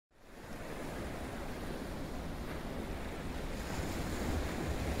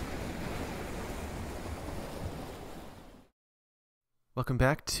Welcome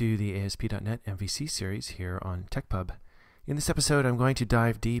back to the ASP.NET MVC series here on TechPub. In this episode, I'm going to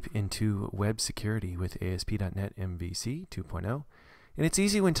dive deep into web security with ASP.NET MVC 2.0. And it's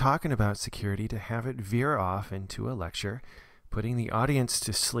easy when talking about security to have it veer off into a lecture, putting the audience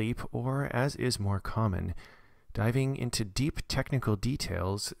to sleep, or, as is more common, diving into deep technical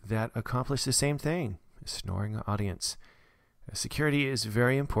details that accomplish the same thing, a snoring audience. Security is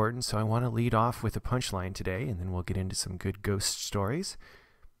very important, so I want to lead off with a punchline today, and then we'll get into some good ghost stories,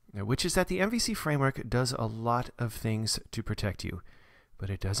 which is that the MVC framework does a lot of things to protect you, but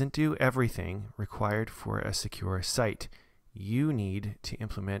it doesn't do everything required for a secure site. You need to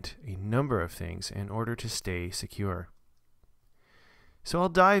implement a number of things in order to stay secure. So I'll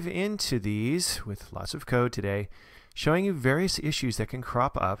dive into these with lots of code today, showing you various issues that can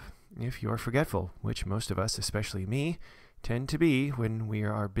crop up if you're forgetful, which most of us, especially me, tend to be when we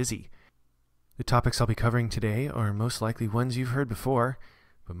are busy. The topics I'll be covering today are most likely ones you've heard before,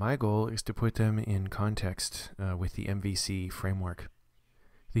 but my goal is to put them in context with the MVC framework.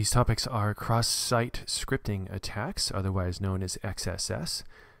 These topics are cross-site scripting attacks, otherwise known as XSS,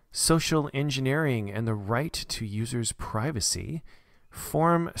 social engineering and the right to users' privacy,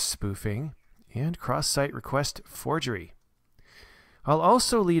 form spoofing, and cross-site request forgery. I'll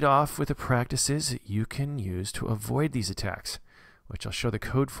also lead off with the practices you can use to avoid these attacks, which I'll show the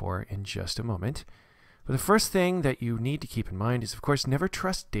code for in just a moment. But the first thing that you need to keep in mind is, of course, never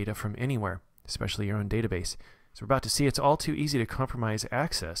trust data from anywhere, especially your own database. As we're about to see, it's all too easy to compromise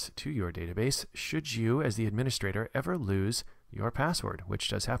access to your database should you, as the administrator, ever lose your password, which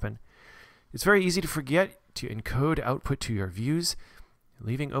does happen. It's very easy to forget to encode output to your views,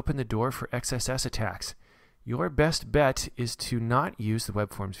 leaving open the door for XSS attacks. Your best bet is to not use the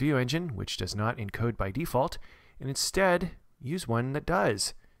Web Forms view engine, which does not encode by default, and instead use one that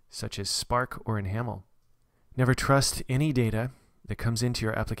does, such as Spark or Enhamel. Never trust any data that comes into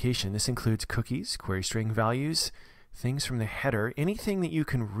your application. This includes cookies, query string values, things from the header, anything that you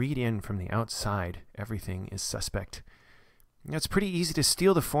can read in from the outside. Everything is suspect. Now, it's pretty easy to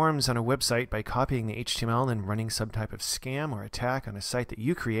steal the forms on a website by copying the HTML and running some type of scam or attack on a site that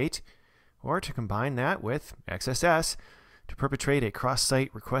you create, or to combine that with XSS to perpetrate a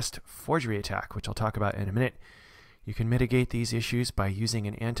cross-site request forgery attack, which I'll talk about in a minute. You can mitigate these issues by using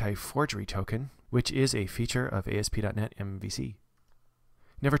an anti-forgery token, which is a feature of ASP.NET MVC.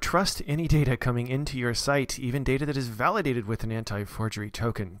 Never trust any data coming into your site, even data that is validated with an anti-forgery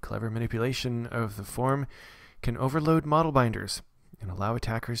token. Clever manipulation of the form can overload model binders and allow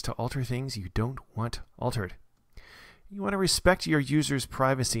attackers to alter things you don't want altered. You want to respect your users'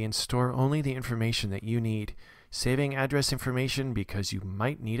 privacy and store only the information that you need. Saving address information because you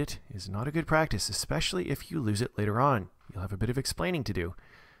might need it is not a good practice, especially if you lose it later on. You'll have a bit of explaining to do.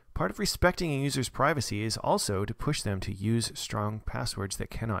 Part of respecting a user's privacy is also to push them to use strong passwords that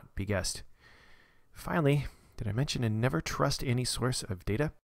cannot be guessed. Finally, did I mention to never trust any source of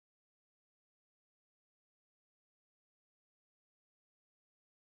data?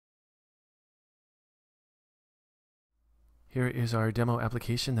 Here is our demo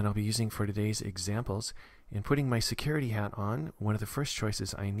application that I'll be using for today's examples. In putting my security hat on, one of the first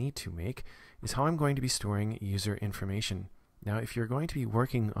choices I need to make is how I'm going to be storing user information. Now, if you're going to be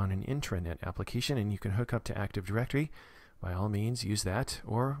working on an intranet application and you can hook up to Active Directory, by all means use that,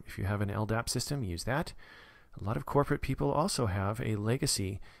 or if you have an LDAP system, use that. A lot of corporate people also have a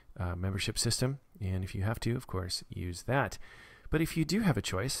legacy membership system, and if you have to, of course, use that. But if you do have a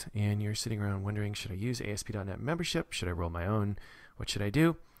choice and you're sitting around wondering, should I use ASP.NET Membership? Should I roll my own? What should I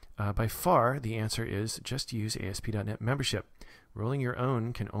do? By far, the answer is just use ASP.NET Membership. Rolling your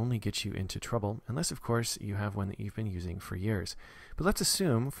own can only get you into trouble, unless, of course, you have one that you've been using for years. But let's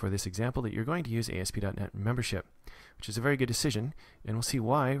assume, for this example, that you're going to use ASP.NET Membership, which is a very good decision, and we'll see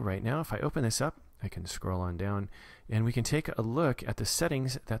why right now. If I open this up, I can scroll on down, and we can take a look at the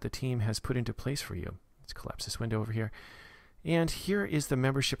settings that the team has put into place for you. Let's collapse this window over here. And here is the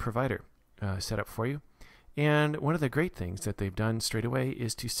membership provider set up for you. And one of the great things that they've done straight away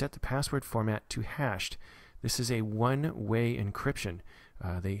is to set the password format to hashed. This is a one-way encryption.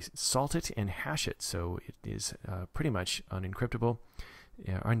 They salt it and hash it, so it is pretty much unencryptable,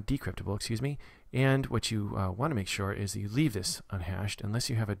 undecryptable, excuse me. And what you want to make sure is that you leave this unhashed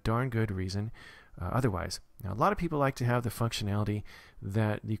unless you have a darn good reason otherwise. Now, a lot of people like to have the functionality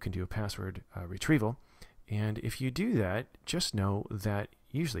that you can do a password retrieval. And if you do that, just know that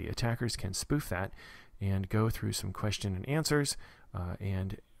usually attackers can spoof that and go through some question and answers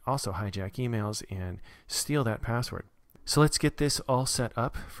and also hijack emails and steal that password. So let's get this all set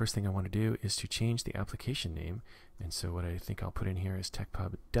up. First thing I want to do is to change the application name. And so what I think I'll put in here is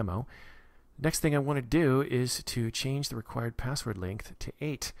TechPub Demo. Next thing I want to do is to change the required password length to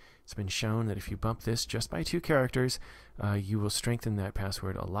 8. It's been shown that if you bump this just by 2 characters, you will strengthen that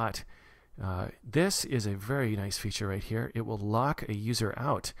password a lot. This is a very nice feature right here. It will lock a user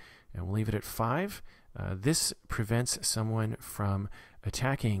out, and we'll leave it at 5. This prevents someone from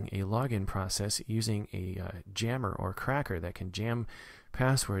attacking a login process using a jammer or cracker that can jam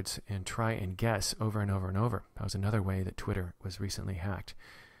passwords and try and guess over and over and over. That was another way that Twitter was recently hacked.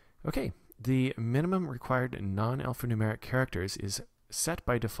 Okay, the minimum required non-alphanumeric characters is set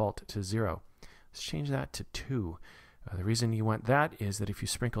by default to 0. Let's change that to 2. The reason you want that is that if you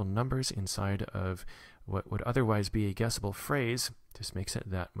sprinkle numbers inside of what would otherwise be a guessable phrase, this makes it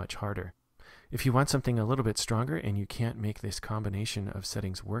that much harder. If you want something a little bit stronger and you can't make this combination of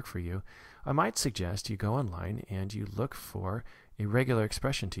settings work for you, I might suggest you go online and you look for a regular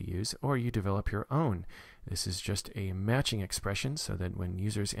expression to use, or you develop your own. This is just a matching expression so that when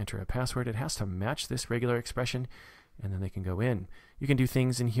users enter a password, it has to match this regular expression, and then they can go in. You can do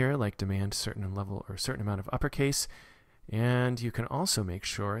things in here like demand certain level or certain amount of uppercase, and you can also make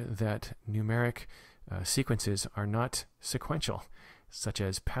sure that numeric sequences are not sequential, such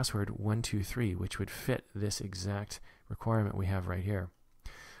as password 123, which would fit this exact requirement we have right here.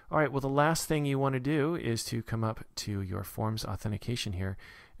 All right, well, the last thing you want to do is to come up to your forms authentication here,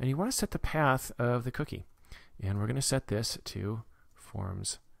 and you want to set the path of the cookie. And we're going to set this to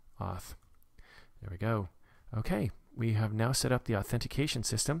forms auth. There we go. Okay, we have now set up the authentication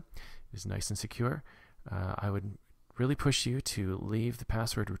system. It's nice and secure. I would really push you to leave the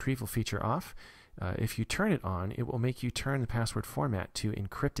password retrieval feature off. If you turn it on, it will make you turn the password format to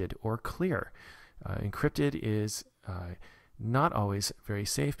encrypted or clear. Encrypted is not always very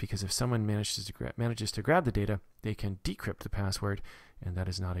safe, because if someone manages to grab the data, they can decrypt the password, and that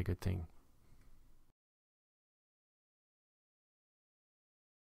is not a good thing.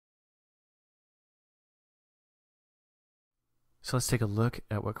 So let's take a look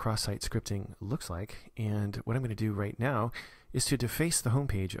at what cross-site scripting looks like, and what I'm going to do right now is to deface the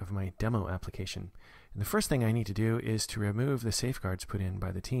homepage of my demo application. And the first thing I need to do is to remove the safeguards put in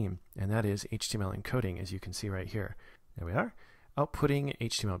by the team, and that is HTML encoding, as you can see right here. There we are. Outputting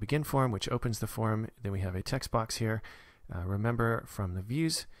HTML begin form, which opens the form. Then we have a text box here. Remember from the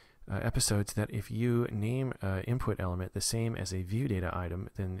views episodes that if you name an input element the same as a view data item,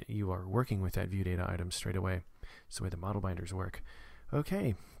 then you are working with that view data item straight away. That's the way the model binders work.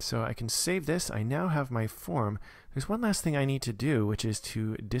 Okay, so I can save this. I now have my form. There's one last thing I need to do, which is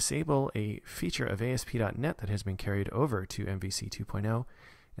to disable a feature of ASP.NET that has been carried over to MVC 2.0,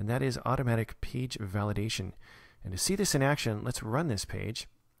 and that is automatic page validation. And to see this in action, let's run this page.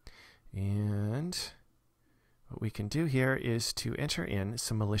 And what we can do here is to enter in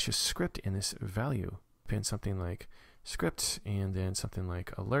some malicious script in this value. Pin something like script, and then something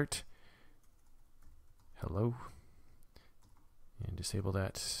like alert, hello, and disable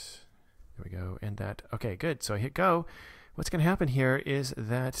that. There we go, and that. Okay, good. So I hit go. What's going to happen here is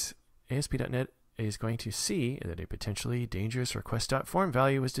that ASP.NET is going to see that a potentially dangerous request.form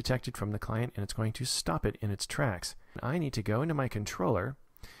value was detected from the client, and it's going to stop it in its tracks. I need to go into my controller,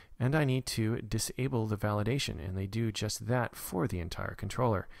 and I need to disable the validation, and they do just that for the entire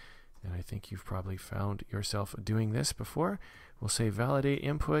controller. And I think you've probably found yourself doing this before. We'll say validate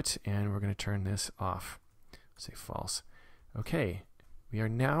input, and we're going to turn this off. Say false. Okay, we are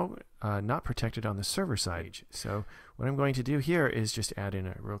now not protected on the server side. So what I'm going to do here is just add in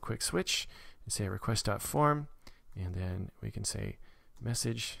a real quick switch and say request.form, and then we can say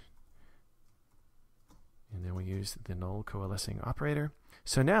message, and then we use the null coalescing operator.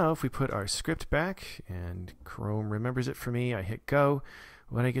 So now if we put our script back and Chrome remembers it for me, I hit go,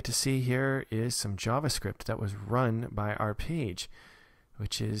 what I get to see here is some JavaScript that was run by our page,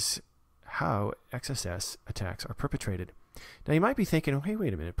 which is how XSS attacks are perpetrated. Now you might be thinking, hey,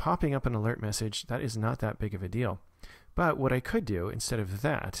 wait a minute, popping up an alert message, that is not that big of a deal. But what I could do instead of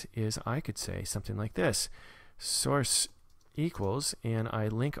that is I could say something like this, source equals, and I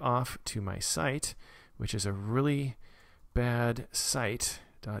link off to my site, which is a really bad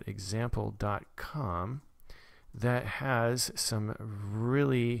site.example.com that has some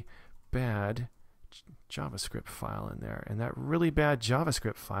really bad JavaScript file in there. And that really bad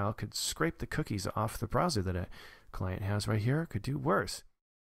JavaScript file could scrape the cookies off the browser that a client has right here. It could do worse.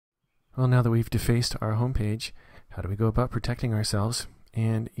 Well, now that we've defaced our homepage, how do we go about protecting ourselves?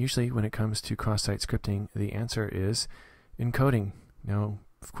 And usually when it comes to cross-site scripting, the answer is encoding. Now,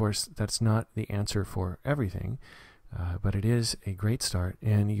 of course, that's not the answer for everything, but it is a great start,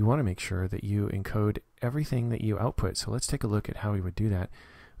 and you want to make sure that you encode everything that you output. So let's take a look at how we would do that.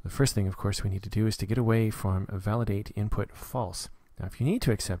 The first thing, of course, we need to do is to get away from validate input false. Now, if you need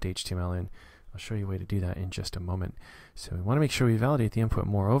to accept HTML in, I'll show you a way to do that in just a moment. So we want to make sure we validate the input.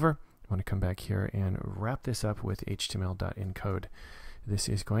 Moreover, I want to come back here and wrap this up with HTML.encode. This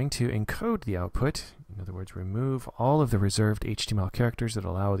is going to encode the output, in other words, remove all of the reserved HTML characters that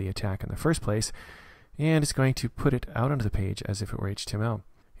allow the attack in the first place, and it's going to put it out onto the page as if it were HTML.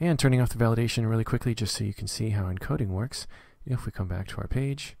 And turning off the validation really quickly just so you can see how encoding works. If we come back to our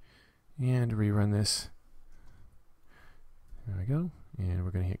page and rerun this, there we go, and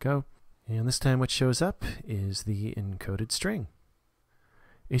we're going to hit go. And this time what shows up is the encoded string.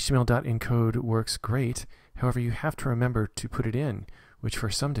 HTML.encode works great, however you have to remember to put it in, which for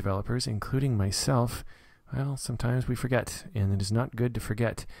some developers, including myself, well, sometimes we forget, and it is not good to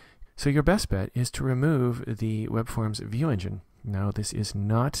forget. So your best bet is to remove the web forms view engine. Now this is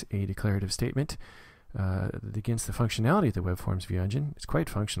not a declarative statement against the functionality of the web forms view engine. It's quite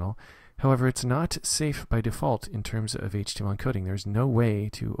functional. However, it's not safe by default in terms of HTML encoding. There's no way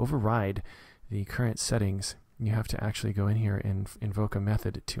to override the current settings. You have to actually go in here and invoke a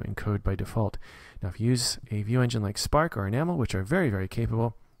method to encode by default. Now, if you use a view engine like Spark or Enamel, which are very, very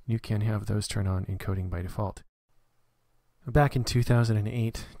capable, you can have those turn on encoding by default. Back in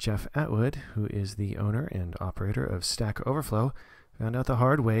 2008, Jeff Atwood, who is the owner and operator of Stack Overflow, found out the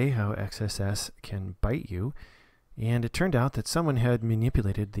hard way how XSS can bite you. And it turned out that someone had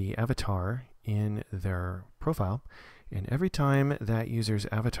manipulated the avatar in their profile, and every time that user's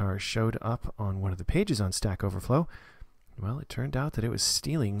avatar showed up on one of the pages on Stack Overflow, well, it turned out that it was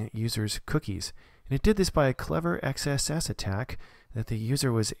stealing users' cookies. And it did this by a clever XSS attack that the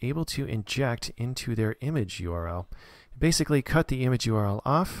user was able to inject into their image URL. It basically cut the image URL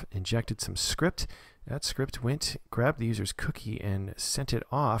off, injected some script. That script went, grabbed the user's cookie, and sent it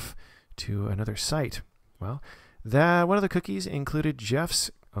off to another site. Well, one of the cookies included Jeff's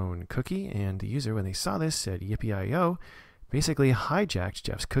own cookie, and the user, when they saw this, said yippee-i-yo, basically hijacked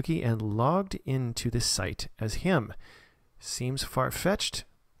Jeff's cookie and logged into this site as him. Seems far-fetched?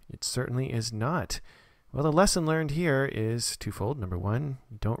 It certainly is not. Well, the lesson learned here is twofold. Number one,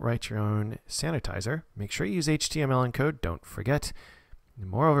 don't write your own sanitizer. Make sure you use HTML encode, don't forget. And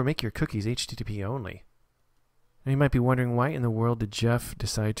moreover, make your cookies HTTP only. Now you might be wondering, why in the world did Jeff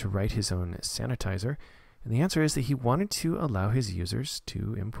decide to write his own sanitizer? And the answer is that he wanted to allow his users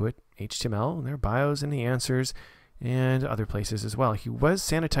to input HTML in their bios and the answers and other places as well. He was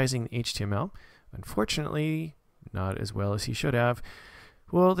sanitizing HTML, unfortunately, not as well as he should have.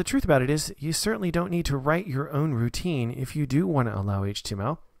 Well, the truth about it is you certainly don't need to write your own routine if you do want to allow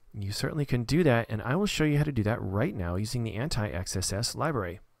HTML. You certainly can do that, and I will show you how to do that right now using the anti-XSS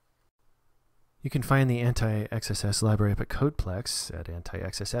library. You can find the anti-XSS library up at Codeplex at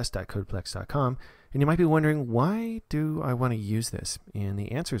anti-xss.codeplex.com. And you might be wondering, why do I want to use this? And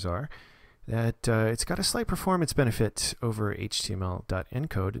the answers are that it's got a slight performance benefit over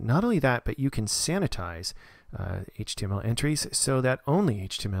HTML.encode. Not only that, but you can sanitize HTML entries so that only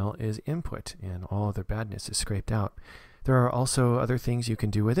HTML is input and all other badness is scraped out. There are also other things you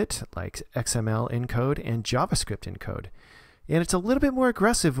can do with it, like XML encode and JavaScript encode. And it's a little bit more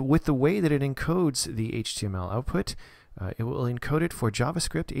aggressive with the way that it encodes the HTML output. It will encode it for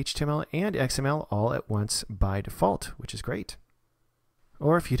JavaScript, HTML, and XML all at once by default, which is great.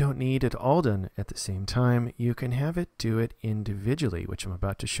 Or if you don't need it all done at the same time, you can have it do it individually, which I'm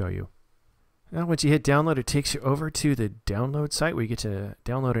about to show you. Now, once you hit download, it takes you over to the download site where you get to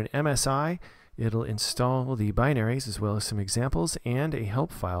download an MSI. It'll install the binaries as well as some examples and a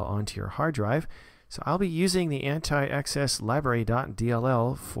help file onto your hard drive. So I'll be using the anti-XS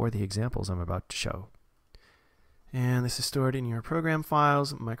library.dll for the examples I'm about to show. And this is stored in your program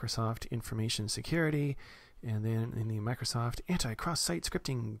files, Microsoft Information Security, and then in the Microsoft anti-cross-site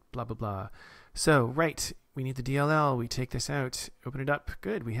scripting, blah, blah, blah. So, right, we need the DLL. We take this out, open it up.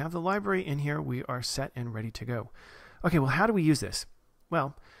 Good, we have the library in here. We are set and ready to go. Okay, well, how do we use this?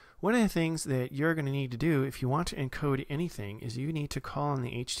 Well, one of the things that you're going to need to do if you want to encode anything is you need to call on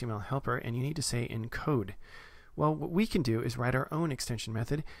the HTML helper and you need to say encode. Well, what we can do is write our own extension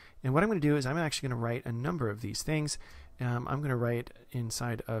method. And what I'm going to do is I'm actually going to write a number of these things. I'm going to write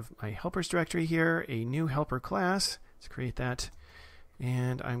inside of my helpers directory here a new helper class. Let's create that.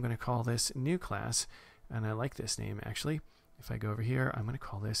 And I'm going to call this new class. And I like this name actually. If I go over here, I'm going to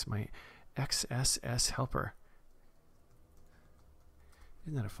call this my XSS helper.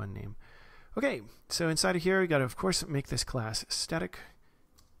 Isn't that a fun name? Okay, so inside of here, we got to, of course, make this class static.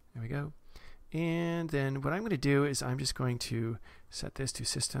 There we go. And then what I'm going to do is I'm just going to set this to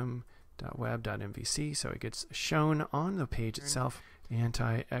system.web.mvc so it gets shown on the page itself.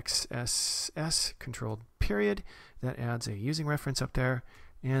 Anti-XSS controlled period. That adds a using reference up there.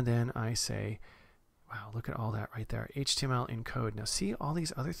 And then I say, Wow, look at all that right there. HTML encode. Now see all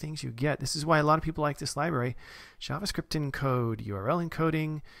these other things you get. This is why a lot of people like this library. JavaScript encode, URL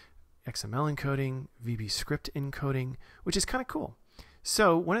encoding, XML encoding, VB script encoding, which is kind of cool.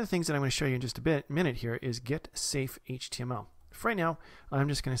 So one of the things that I'm going to show you in just a minute here is get safe HTML. For right now, I'm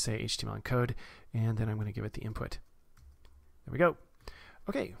just going to say HTML encode, and then I'm going to give it the input. There we go.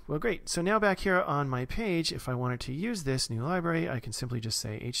 Okay, well great. So now back here on my page, if I wanted to use this new library, I can simply just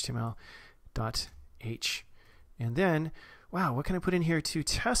say HTML.h. And then, wow, what can I put in here to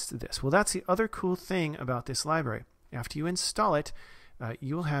test this? Well, that's the other cool thing about this library. After you install it,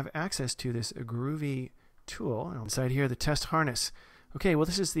 you will have access to this groovy tool. Inside here, the test harness. Okay, well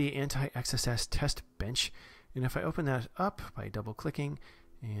this is the anti-XSS test bench. And if I open that up by double-clicking,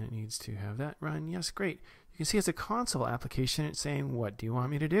 and it needs to have that run, yes, great. You can see it's a console application. It's saying, what do you want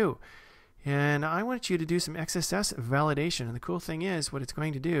me to do? And I want you to do some XSS validation. And the cool thing is, what it's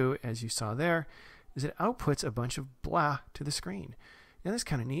going to do, as you saw there, is it outputs a bunch of blah to the screen. Now that's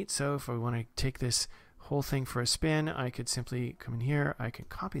kind of neat. So if I want to take this whole thing for a spin, I could simply come in here, I can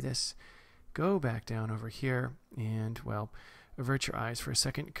copy this, go back down over here, and well, avert your eyes for a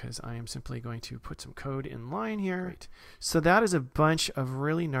second because I am simply going to put some code in line here. Right. So that is a bunch of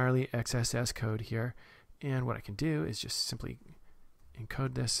really gnarly XSS code here. And what I can do is just simply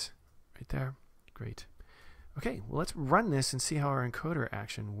encode this right there. Great. Okay, well let's run this and see how our encoder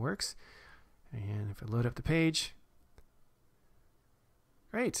action works. And if I load up the page,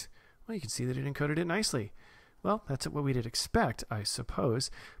 great. Well, you can see that it encoded it nicely. Well, that's what we did expect, I suppose.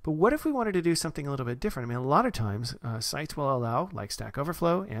 But what if we wanted to do something a little bit different? I mean, a lot of times sites will allow, like Stack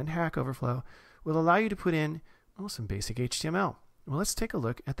Overflow and Hack Overflow, will allow you to put in some basic HTML. Well, let's take a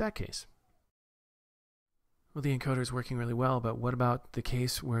look at that case. Well, the encoder is working really well, but what about the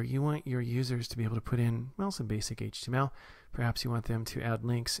case where you want your users to be able to put in, well, some basic HTML? Perhaps you want them to add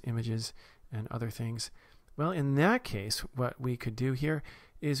links, images, and other things. Well, in that case, what we could do here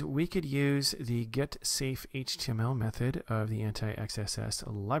is we could use the getSafeHTML method of the anti-XSS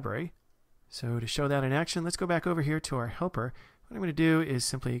library. So to show that in action, let's go back over here to our helper. What I'm going to do is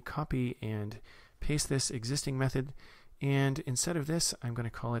simply copy and paste this existing method, and instead of this, I'm going to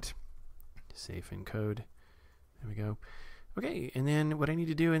call it safe encode. There we go. Okay, and then what I need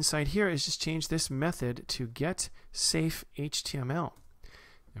to do inside here is just change this method to getSafeHTML.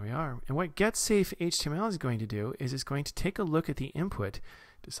 There we are. And what getSafeHTML is going to do is it's going to take a look at the input,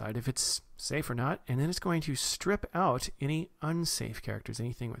 decide if it's safe or not, and then it's going to strip out any unsafe characters,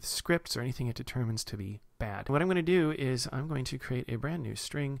 anything with scripts or anything it determines to be bad. What I'm going to do is I'm going to create a brand new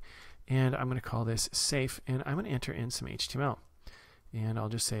string, and I'm going to call this safe, and I'm going to enter in some HTML. And I'll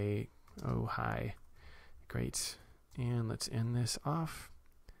just say, oh, hi. Great. And let's end this off.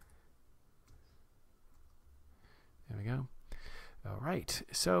 There we go. All right,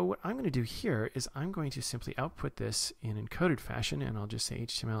 so what I'm going to do here is I'm going to simply output this in encoded fashion, and I'll just say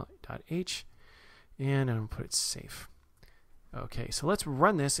html.h, and I'm going to put it safe. Okay, so let's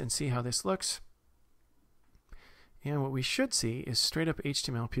run this and see how this looks. And what we should see is straight up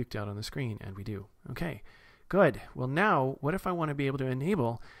HTML puked out on the screen, and we do. Okay, good. Well now, what if I want to be able to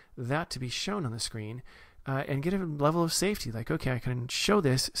enable that to be shown on the screen and get a level of safety? Like, okay, I can show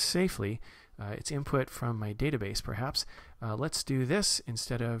this safely. It's input from my database, perhaps. Let's do this.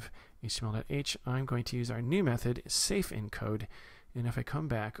 Instead of html.h, I'm going to use our new method, safeEncode. And if I come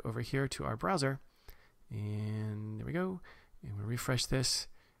back over here to our browser, and there we go, and we refresh this,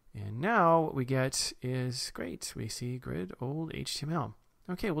 and now what we get is great. We see good old HTML.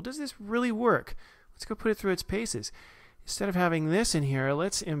 Okay, well, does this really work? Let's go put it through its paces. Instead of having this in here,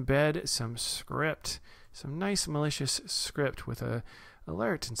 let's embed some script, some nice malicious script with a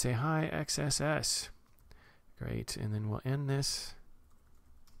alert and say hi XSS. Great, and then we'll end this.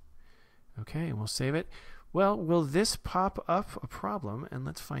 Okay, and we'll save it. Well, will this pop up a problem? And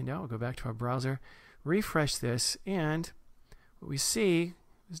let's find out. We'll go back to our browser, refresh this, and what we see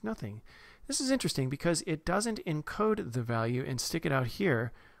is nothing. This is interesting because it doesn't encode the value and stick it out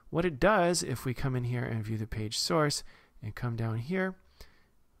here. What it does, if we come in here and view the page source and come down here,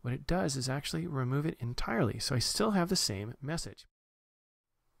 what it does is actually remove it entirely. So I still have the same message.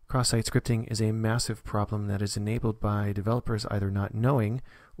 Cross-site scripting is a massive problem that is enabled by developers either not knowing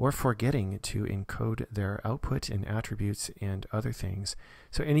or forgetting to encode their output and attributes and other things.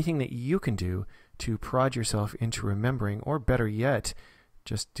 So anything that you can do to prod yourself into remembering, or better yet,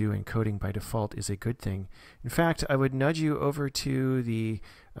 just do encoding by default, is a good thing. In fact, I would nudge you over to the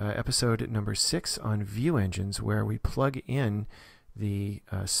episode number 6 on view engines, where we plug in the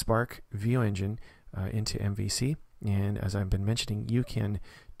Spark view engine into MVC. And as I've been mentioning, you can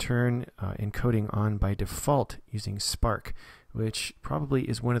turn encoding on by default using Spark. which probably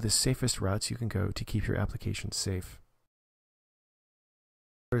is one of the safest routes you can go to keep your application safe.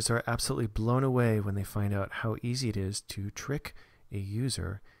 Users are absolutely blown away when they find out how easy it is to trick a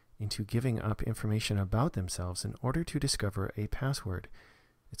user into giving up information about themselves in order to discover a password.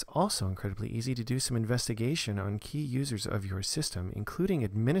 It's also incredibly easy to do some investigation on key users of your system, including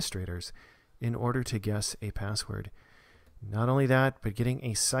administrators, in order to guess a password. Not only that, but getting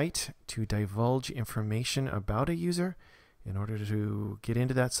a site to divulge information about a user in order to get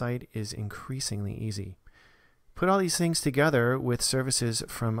into that site is increasingly easy. Put all these things together with services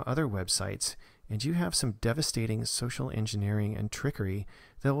from other websites, and you have some devastating social engineering and trickery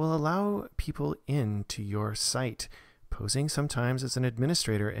that will allow people into your site, posing sometimes as an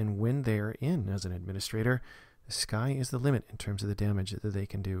administrator, and when they're in as an administrator, the sky is the limit in terms of the damage that they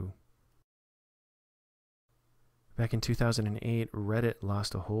can do. Back in 2008, Reddit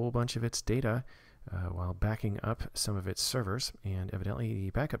lost a whole bunch of its data while backing up some of its servers, and evidently the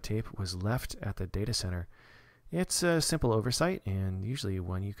backup tape was left at the data center. It's a simple oversight, and usually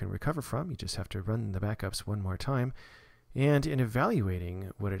one you can recover from. You just have to run the backups one more time. And in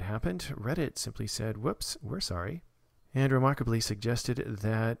evaluating what had happened, Reddit simply said, "Whoops, we're sorry," and remarkably suggested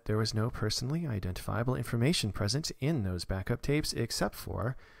that there was no personally identifiable information present in those backup tapes except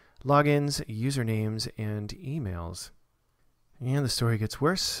for logins, usernames, and emails. And the story gets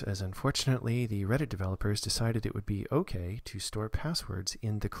worse, as unfortunately the Reddit developers decided it would be okay to store passwords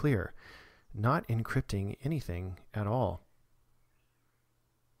in the clear, not encrypting anything at all.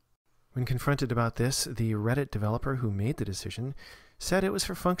 When confronted about this, the Reddit developer who made the decision said it was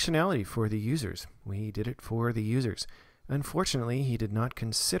for functionality for the users. We did it for the users. Unfortunately, he did not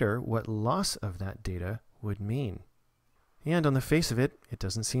consider what loss of that data would mean. And on the face of it, it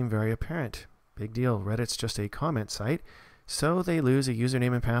doesn't seem very apparent. Big deal, Reddit's just a comment site, so they lose a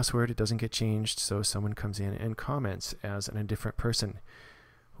username and password. It doesn't get changed, so someone comes in and comments as a different person.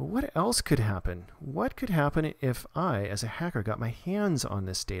 What else could happen? What could happen if I, as a hacker, got my hands on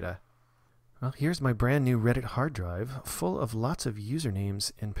this data? Well, here's my brand new Reddit hard drive full of lots of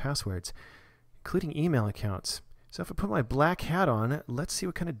usernames and passwords, including email accounts. So if I put my black hat on, let's see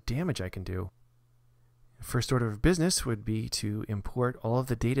what kind of damage I can do. First order of business would be to import all of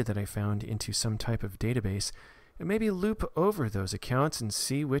the data that I found into some type of database and maybe loop over those accounts and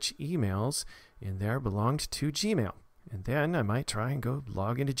see which emails in there belonged to Gmail. And then I might try and go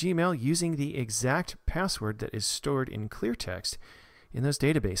log into Gmail using the exact password that is stored in clear text in those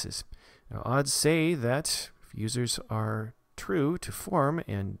databases. Now, odds say that if users are true to form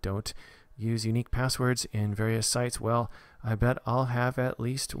and don't use unique passwords in various sites, well, I bet I'll have at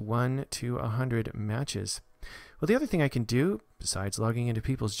least 1 to 100 matches. Well, the other thing I can do, besides logging into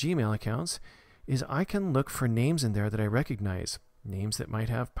people's Gmail accounts, is I can look for names in there that I recognize, names that might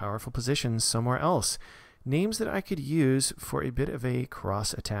have powerful positions somewhere else, names that I could use for a bit of a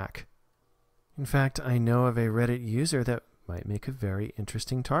cross attack. In fact, I know of a Reddit user that might make a very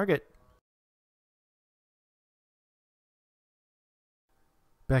interesting target.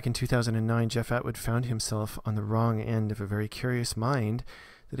 Back in 2009, Jeff Atwood found himself on the wrong end of a very curious mind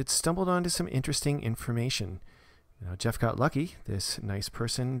that had stumbled onto some interesting information. Now, Jeff got lucky. This nice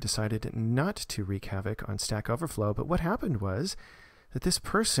person decided not to wreak havoc on Stack Overflow, but what happened was that this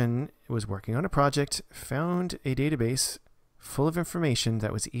person was working on a project, found a database full of information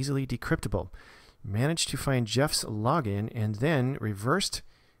that was easily decryptable, managed to find Jeff's login, and then reversed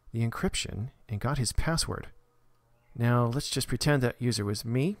the encryption and got his password. Now, let's just pretend that user was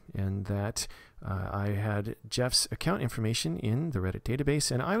me and that I had Jeff's account information in the Reddit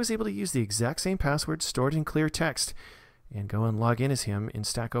database, and I was able to use the exact same password stored in clear text and go and log in as him in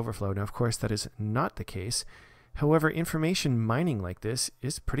Stack Overflow. Now, of course, that is not the case. However, information mining like this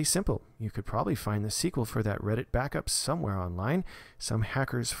is pretty simple. You could probably find the sequel for that Reddit backup somewhere online, some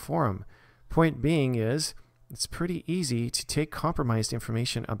hacker's forum. Point being is, it's pretty easy to take compromised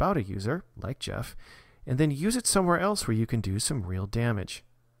information about a user, like Jeff, and then use it somewhere else where you can do some real damage.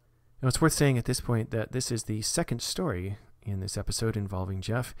 Now, it's worth saying at this point that this is the second story in this episode involving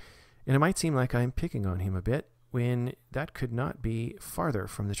Jeff, and it might seem like I'm picking on him a bit, when that could not be farther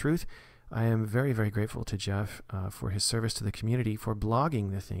from the truth. I am very, very grateful to Jeff for his service to the community, for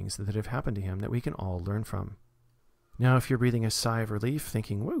blogging the things that have happened to him that we can all learn from. Now, if you're breathing a sigh of relief,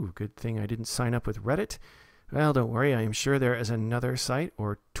 thinking, whoa, good thing I didn't sign up with Reddit, well, don't worry, I am sure there is another site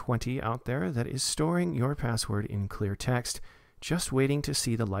or 20 out there that is storing your password in clear text, just waiting to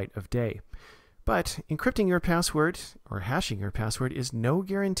see the light of day. But encrypting your password or hashing your password is no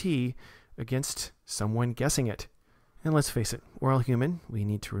guarantee against someone guessing it. And let's face it, we're all human. We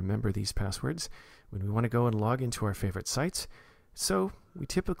need to remember these passwords when we want to go and log into our favorite sites. So we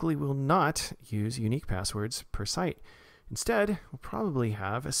typically will not use unique passwords per site. Instead, we'll probably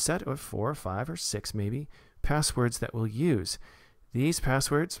have a set of 4 or 5 or 6 maybe passwords that we'll use. These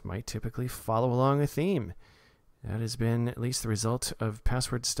passwords might typically follow along a theme. That has been at least the result of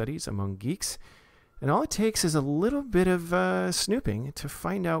password studies among geeks. And all it takes is a little bit of snooping to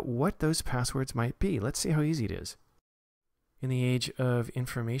find out what those passwords might be. Let's see how easy it is. In the age of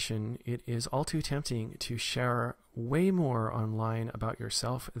information, it is all too tempting to share way more online about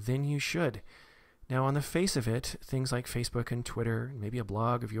yourself than you should. Now, on the face of it, things like Facebook and Twitter, maybe a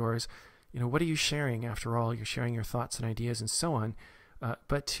blog of yours, what are you sharing? After all, you're sharing your thoughts and ideas and so on.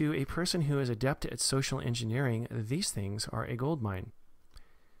 But to a person who is adept at social engineering, these things are a goldmine.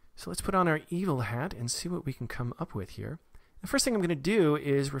 So let's put on our evil hat and see what we can come up with here. The first thing I'm going to do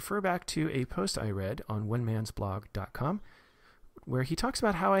is refer back to a post I read on onemansblog.com where he talks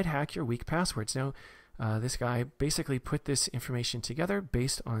about how I'd hack your weak passwords. Now, this guy basically put this information together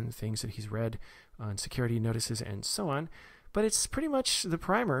based on things that he's read on security notices and so on, but it's pretty much the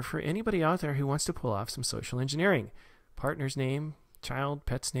primer for anybody out there who wants to pull off some social engineering. Partner's name, child,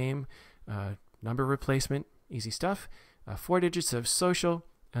 pet's name, number replacement, easy stuff, 4 digits of social,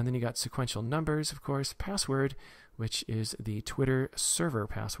 and then you got sequential numbers, of course, password, which is the Twitter server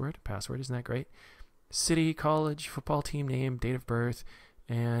password. Isn't that great? City, college, football team name, date of birth,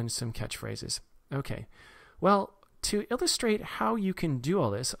 and some catchphrases. Okay, well, to illustrate how you can do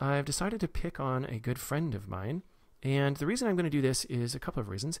all this, I've decided to pick on a good friend of mine. And the reason I'm going to do this is a couple of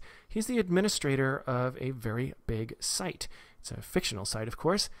reasons. He's the administrator of a very big site. It's a fictional site, of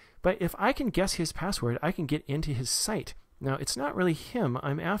course, but if I can guess his password, I can get into his site. Now, it's not really him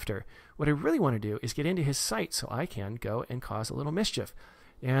I'm after. What I really want to do is get into his site so I can go and cause a little mischief.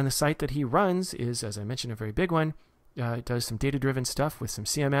 And the site that he runs is, as I mentioned, a very big one. It does some data-driven stuff with some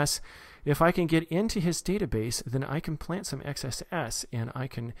CMS. If I can get into his database, then I can plant some XSS and I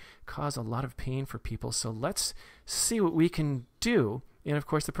can cause a lot of pain for people. So let's see what we can do. And of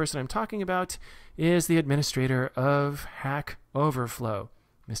course, the person I'm talking about is the administrator of Hack Overflow,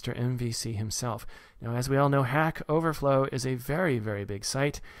 Mr. MVC himself. Now, as we all know, Hack Overflow is a very, very big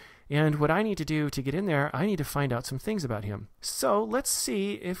site. And what I need to do to get in there, I need to find out some things about him. So let's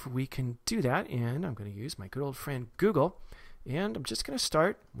see if we can do that. And I'm going to use my good old friend Google. And I'm just going to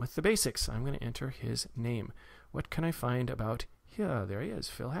start with the basics. I'm going to enter his name. What can I find about, yeah, there he is,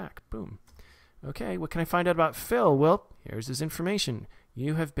 Phil Hack. Boom. Okay, what can I find out about Phil? Well, here's his information.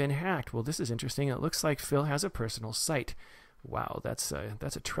 You have been hacked. Well, this is interesting. It looks like Phil has a personal site. Wow, that's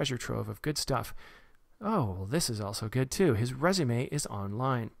a treasure trove of good stuff. Oh, well, this is also good too. His resume is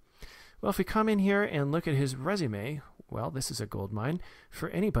online. Well, if we come in here and look at his resume, well, this is a gold mine for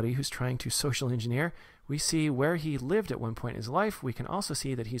anybody who's trying to social engineer. We see where he lived at one point in his life. We can also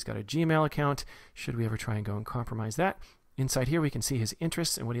see that he's got a Gmail account, should we ever try and go and compromise that. Inside here, we can see his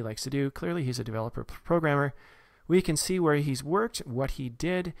interests and what he likes to do. Clearly, he's a developer programmer. We can see where he's worked, what he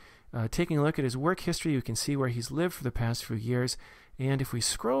did. Taking a look at his work history, you can see where he's lived for the past few years. And if we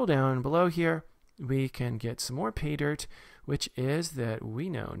scroll down below here, we can get some more pay dirt, which is that we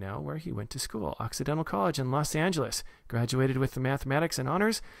know now where he went to school. Occidental College in Los Angeles. Graduated with the mathematics and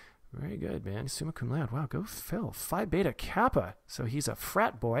honors. Very good, man. Summa cum laude. Wow, go Phil. Phi Beta Kappa. So he's a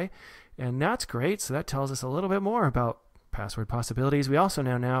frat boy, and that's great. So that tells us a little bit more about password possibilities. We also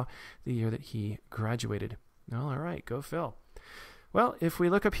know now the year that he graduated. All right, go Phil. Well, if we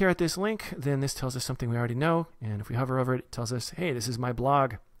look up here at this link, then this tells us something we already know. And if we hover over it, it tells us, hey, this is my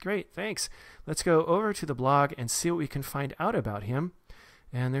blog. Great, thanks. Let's go over to the blog and see what we can find out about him.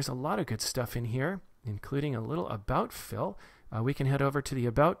 And there's a lot of good stuff in here, including a little about Phil. We can head over to the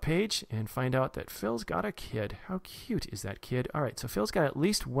About page and find out that Phil's got a kid. How cute is that kid? All right, so Phil's got at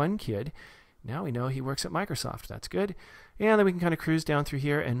least one kid. Now we know he works at Microsoft. That's good. And then we can kind of cruise down through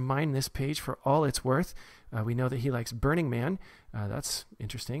here and mine this page for all it's worth. We know that he likes Burning Man. That's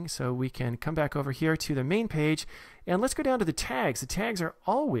interesting. So we can come back over here to the main page, and let's go down to the tags. The tags are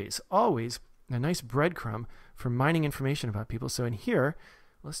always a nice breadcrumb for mining information about people. So in here,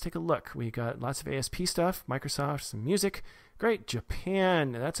 let's take a look. We got lots of ASP stuff, Microsoft, some music. Great.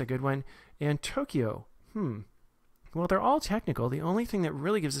 Japan. That's a good one. And Tokyo. Well, they're all technical. The only thing that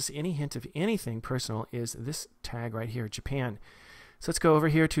really gives us any hint of anything personal is this tag right here, Japan. So let's go over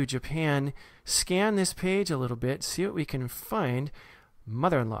here to Japan, scan this page a little bit, see what we can find.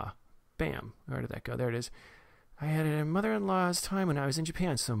 Mother-in-law. Bam. Where did that go? There it is. I had a mother-in-law's time when I was in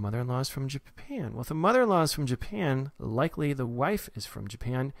Japan, so mother-in-law's from Japan. Well, if the mother-in-law's from Japan, likely the wife is from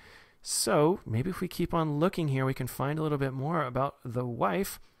Japan. So maybe if we keep on looking here, we can find a little bit more about the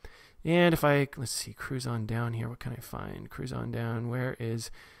wife. And if let's see, cruise on down here, what can I find? Cruise on down, where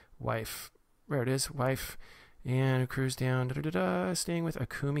is wife? There it is, wife. And cruise down, staying with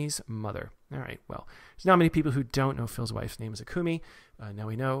Akumi's mother. All right, well, there's not many people who don't know Phil's wife's name is Akumi. Now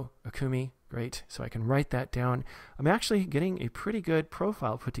we know Akumi, great, so I can write that down. I'm actually getting a pretty good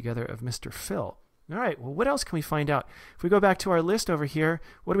profile put together of Mr. Phil. All right, well, what else can we find out? If we go back to our list over here,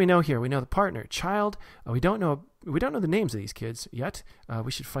 what do we know here? We know the partner, child. We don't know the names of these kids yet.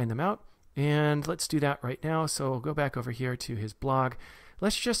 We should find them out, and let's do that right now. So we'll go back over here to his blog.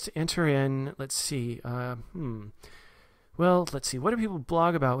 Let's just enter in, let's see, well, let's see, what do people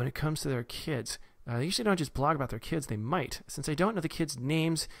blog about when it comes to their kids? They usually don't just blog about their kids, they might. Since I don't know the kids'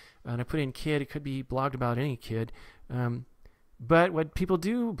 names, and I put in kid, it could be blogged about any kid. But what people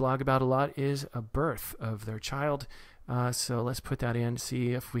do blog about a lot is a birth of their child. So let's put that in,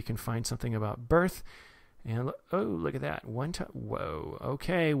 see if we can find something about birth. And oh, look at that. Whoa,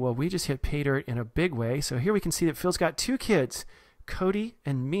 okay, well, we just hit pay dirt in a big way. So here we can see that Phil's got 2 kids. Cody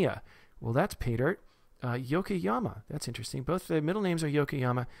and Mia. Well, that's pay dirt. Yokoyama. That's interesting. Both the middle names are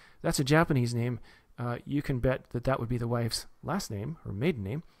Yokoyama. That's a Japanese name. You can bet that that would be the wife's last name or maiden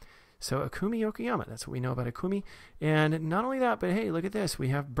name. So Akumi Yokoyama. That's what we know about Akumi. And not only that, but hey, look at this. We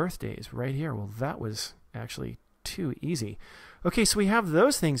have birthdays right here. Well, that was actually too easy. Okay, so we have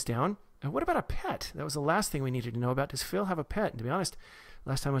those things down. And what about a pet? That was the last thing we needed to know about. Does Phil have a pet? And to be honest,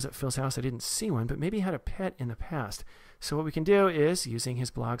 last time I was at Phil's house, I didn't see one, but maybe he had a pet in the past. So what we can do is, using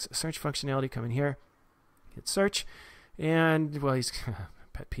his blog's search functionality, come in here, hit search, and, well, he's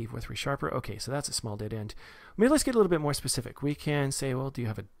pet peeve with resharper. Okay, so that's a small dead end. Maybe let's get a little bit more specific. We can say, well, do you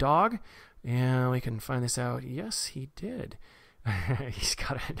have a dog? And we can find this out. Yes, he did. He's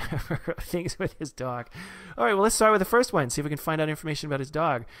got a number of things with his dog. All right, well, let's start with the first one, see if we can find out information about his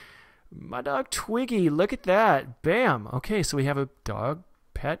dog. My dog Twiggy, look at that. Bam. Okay, so we have a dog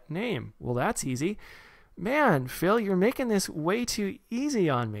pet name. Well, that's easy. Man, Phil, you're making this way too easy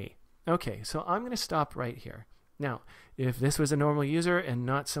on me. Okay, so I'm going to stop right here. Now, if this was a normal user and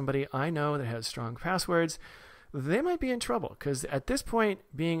not somebody I know that has strong passwords, they might be in trouble, because at this point,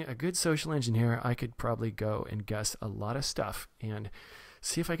 being a good social engineer, I could probably go and guess a lot of stuff and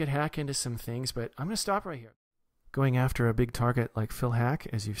see if I could hack into some things, but I'm going to stop right here. Going after a big target like Phil Hack,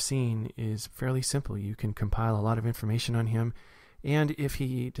 as you've seen, is fairly simple. You can compile a lot of information on him, and if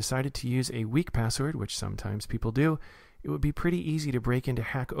he decided to use a weak password, which sometimes people do, it would be pretty easy to break into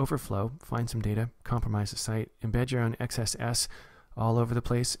Hack Overflow, find some data, compromise the site, embed your own XSS all over the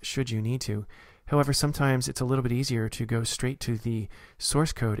place should you need to. However, sometimes it's a little bit easier to go straight to the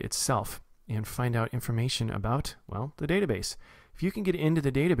source code itself and find out information about, well, the database. If you can get into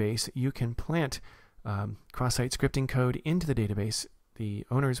the database, you can plant cross-site scripting code into the database. The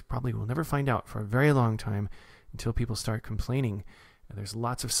owners probably will never find out for a very long time until people start complaining. There's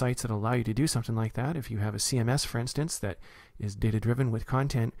lots of sites that allow you to do something like that. If you have a CMS, for instance, that is data-driven with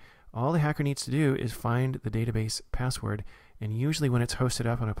content, all the hacker needs to do is find the database password, and usually when it's hosted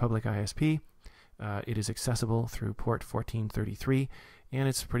up on a public ISP, it is accessible through port 1433, and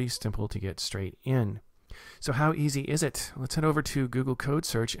it's pretty simple to get straight in. So how easy is it? Let's head over to Google Code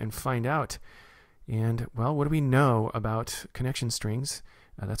Search and find out. And, well, what do we know about connection strings?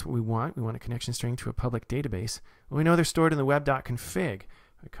 That's what we want. We want a connection string to a public database. Well, we know they're stored in the web.config.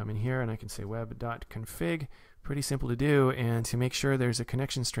 I come in here and I can say web.config. Pretty simple to do. And to make sure there's a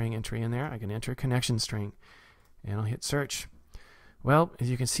connection string entry in there, I can enter a connection string. And I'll hit search. Well, as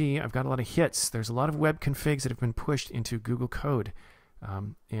you can see, I've got a lot of hits. There's a lot of web configs that have been pushed into Google Code.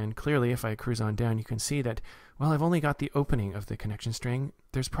 And clearly, if I cruise on down, you can see that, well, I've only got the opening of the connection string.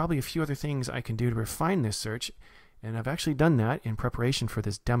 There's probably a few other things I can do to refine this search. And I've actually done that in preparation for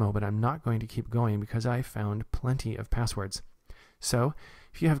this demo, but I'm not going to keep going because I found plenty of passwords. So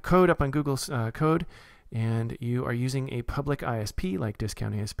if you have code up on Google's code and you are using a public ISP like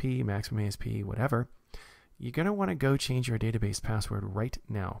Discount ASP, Maximum ASP, whatever, you're going to want to go change your database password right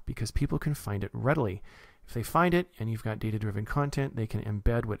now because people can find it readily. If they find it and you've got data-driven content, they can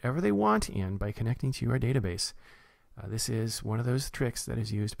embed whatever they want in by connecting to your database. This is one of those tricks that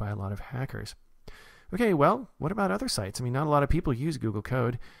is used by a lot of hackers. Okay, well, what about other sites? I mean, not a lot of people use Google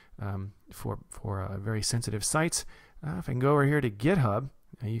Code for very sensitive sites. If I can go over here to GitHub,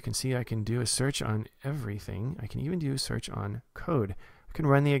 you can see I can do a search on everything. I can even do a search on code. I can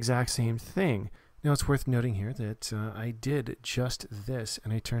run the exact same thing. Now, it's worth noting here that I did just this,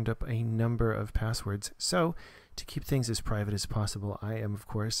 and I turned up a number of passwords. So, to keep things as private as possible, I am, of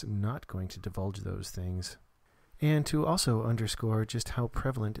course, not going to divulge those things. And to also underscore just how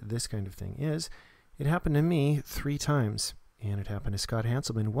prevalent this kind of thing is, it happened to me 3 times, and it happened to Scott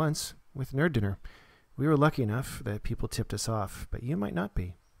Hanselman once with Nerd Dinner. We were lucky enough that people tipped us off, but you might not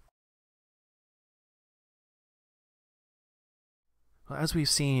be. Well, as we've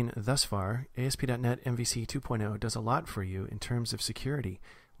seen thus far, ASP.NET MVC 2.0 does a lot for you in terms of security,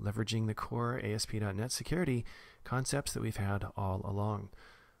 leveraging the core ASP.NET security concepts that we've had all along.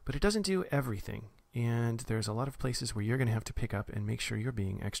 But it doesn't do everything, and there's a lot of places where you're going to have to pick up and make sure you're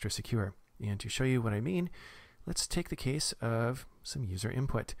being extra secure. And to show you what I mean, let's take the case of some user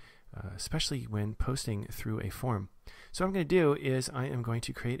input, especially when posting through a form. So what I'm going to do is I am going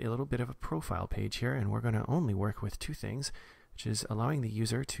to create a little bit of a profile page here, and we're going to only work with two things, which is allowing the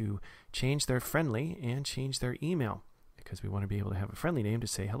user to change their friendly and change their email, because we want to be able to have a friendly name to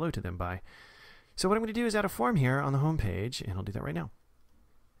say hello to them by. So what I'm going to do is add a form here on the home page, and I'll do that right now.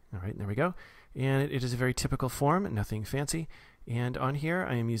 All right, there we go. And it is a very typical form, nothing fancy. And on here,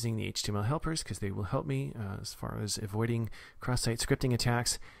 I am using the HTML helpers because they will help me as far as avoiding cross-site scripting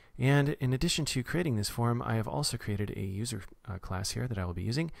attacks. And in addition to creating this form, I have also created a user class here that I will be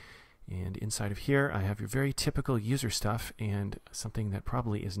using. And inside of here, I have your very typical user stuff and something that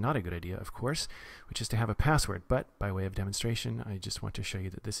probably is not a good idea, of course, which is to have a password. But by way of demonstration, I just want to show you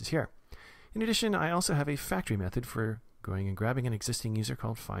that this is here. In addition, I also have a factory method for going and grabbing an existing user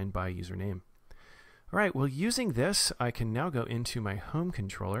called find by username. All right, well, using this, I can now go into my home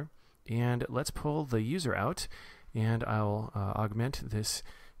controller, and let's pull the user out, and I'll augment this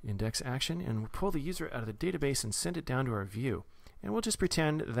index action, and we'll pull the user out of the database and send it down to our view. And we'll just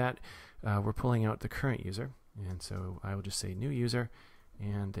pretend that we're pulling out the current user. And so I will just say new user,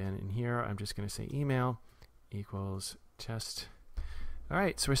 and then in here, I'm just going to say email equals test. All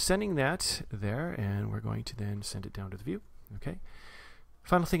right, so we're sending that there, and we're going to then send it down to the view. Okay.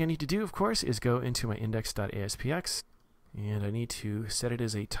 Final thing I need to do, of course, is go into my index.aspx, and I need to set it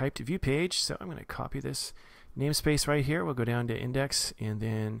as a typed view page. So I'm going to copy this namespace right here. We'll go down to index and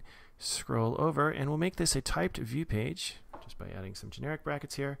then scroll over, and we'll make this a typed view page just by adding some generic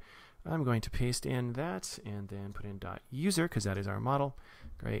brackets here. I'm going to paste in that and then put in .user because that is our model.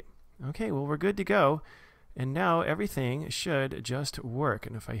 Great. Okay, well, we're good to go. And now everything should just work.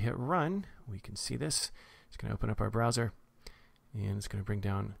 And if I hit run, we can see this. It's going to open up our browser, and it's going to bring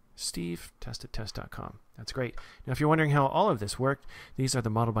down Steve, test@test.com. That's great. Now, if you're wondering how all of this worked, these are the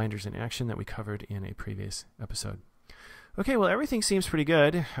model binders in action that we covered in a previous episode. Okay, well, everything seems pretty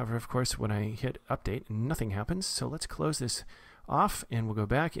good. However, of course, when I hit update, nothing happens. So let's close this off, and we'll go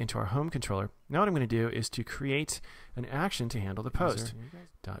back into our home controller. Now what I'm going to do is to create an action to handle the post.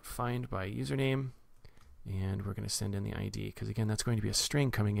 .find by username. And we're going to send in the ID, because again, that's going to be a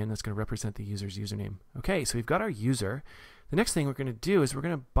string coming in that's going to represent the user's username. Okay, so we've got our user. The next thing we're going to do is we're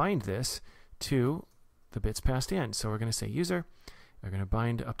going to bind this to the bits passed in. So we're going to say user, we're going to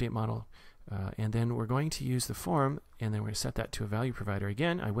bind update model, and then we're going to use the form, and then we're going to set that to a value provider.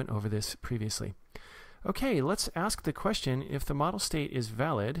 Again, I went over this previously. Okay, let's ask the question if the model state is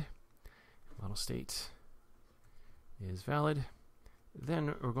valid. Model state is valid.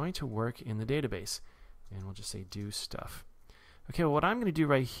 Then we're going to work in the database. And we'll just say do stuff. Okay, well, what I'm going to do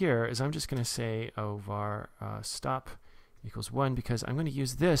right here is I'm just going to say var stop equals 1 because I'm going to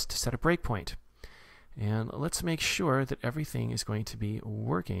use this to set a breakpoint. And let's make sure that everything is going to be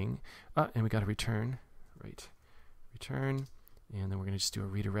working. And we got to return, right? Return, and then we're going to just do a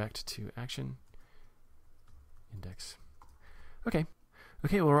redirect to action index. Okay.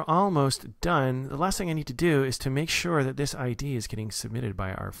 Okay, well, we're almost done. The last thing I need to do is to make sure that this ID is getting submitted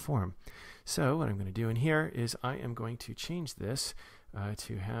by our form. So what I'm going to do in here is I am going to change this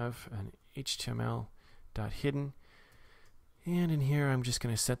to have an HTML.hidden. And in here, I'm just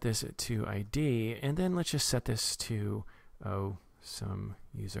going to set this to ID. And then let's just set this to, some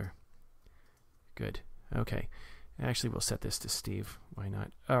user. Good. Okay. Actually, we'll set this to Steve. Why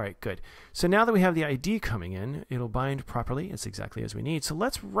not? All right, good. So now that we have the ID coming in, it'll bind properly. It's exactly as we need. So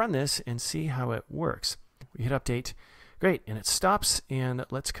let's run this and see how it works. We hit update. Great, and it stops, and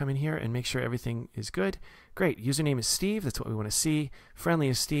let's come in here and make sure everything is good. Great, username is Steve, that's what we want to see. Friendly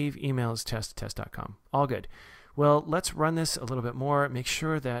is Steve, email is test@test.com. All good. Well, let's run this a little bit more, make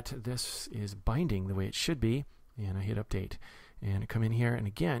sure that this is binding the way it should be, and I hit update. And I come in here, and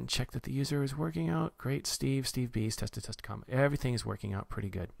again, check that the user is working out. Great, Steve B's, test@test.com. Everything is working out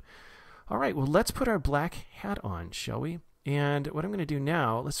pretty good. All right, well, let's put our black hat on, shall we? And what I'm going to do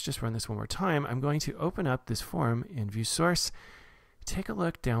now, let's just run this one more time. I'm going to open up this form in View Source, take a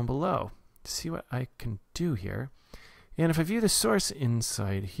look down below, see what I can do here. And if I view the source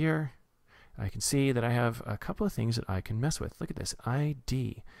inside here, I can see that I have a couple of things that I can mess with. Look at this,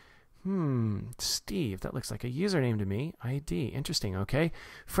 ID. Steve, that looks like a username to me. ID, interesting, okay.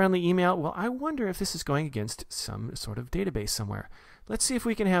 Friendly email, well, I wonder if this is going against some sort of database somewhere. Let's see if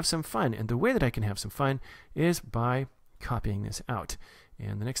we can have some fun. And the way that I can have some fun is by copying this out.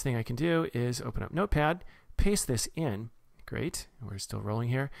 And the next thing I can do is open up Notepad, paste this in. Great. We're still rolling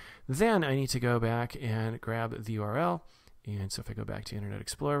here. Then I need to go back and grab the URL. And so if I go back to Internet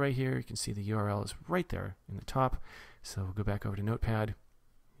Explorer right here, you can see the URL is right there in the top. So we'll go back over to Notepad.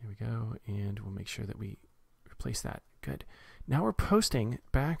 Here we go. And we'll make sure that we replace that. Good. Now we're posting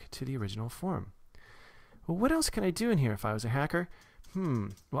back to the original form. Well, what else can I do in here if I was a hacker? Well,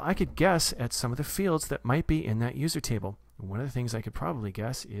 I could guess at some of the fields that might be in that user table. One of the things I could probably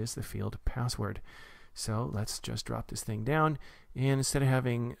guess is the field password. So let's just drop this thing down, and instead of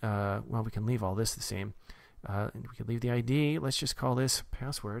having, well, we can leave all this the same. We can leave the ID. Let's just call this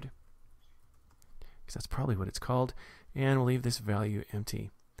password, because that's probably what it's called, and we'll leave this value empty.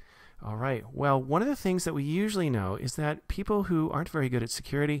 All right, well, one of the things that we usually know is that people who aren't very good at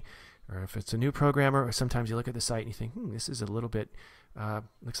security, or if it's a new programmer, or sometimes you look at the site and you think, this is a little bit,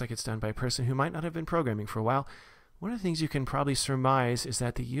 looks like it's done by a person who might not have been programming for a while. One of the things you can probably surmise is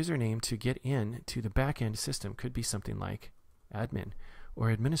that the username to get in to the back-end system could be something like admin or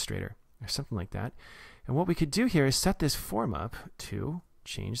administrator or something like that. And what we could do here is set this form up to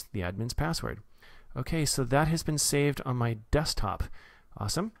change the admin's password. Okay, so that has been saved on my desktop.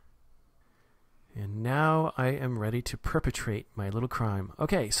 Awesome. And now I am ready to perpetrate my little crime.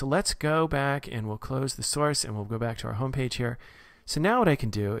 Okay, so let's go back and we'll close the source and we'll go back to our home page here. So now what I can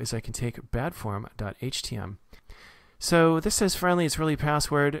do is I can take badform.htm. So this says friendly, it's really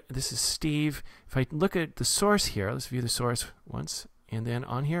password. This is Steve. If I look at the source here, let's view the source once. And then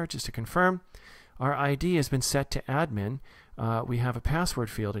on here, just to confirm, our ID has been set to admin. We have a password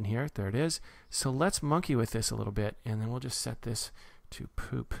field in here. There it is. So let's monkey with this a little bit, and then we'll just set this to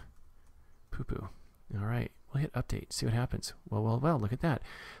poo-poo. All right, we'll hit update, see what happens. Well, look at that.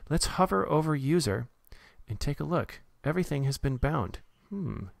 Let's hover over user and take a look. Everything has been bound.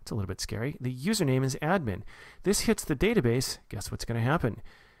 It's a little bit scary. The username is admin. This hits the database. Guess what's going to happen?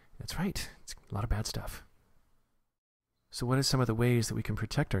 That's right. It's a lot of bad stuff. So what are some of the ways that we can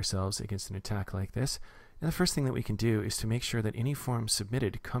protect ourselves against an attack like this? And the first thing that we can do is to make sure that any form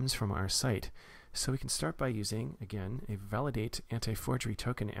submitted comes from our site. So we can start by using, again, a validate anti-forgery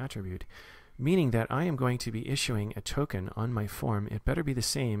token attribute, meaning that I am going to be issuing a token on my form. It better be the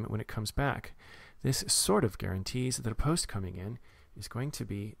same when it comes back. This sort of guarantees that a post coming in is going to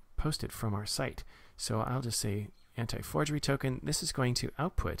be posted from our site. So I'll just say anti-forgery token. This is going to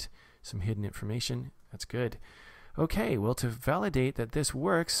output some hidden information. That's good. Okay, well, to validate that this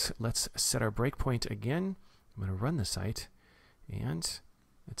works, let's set our breakpoint again. I'm going to run the site, and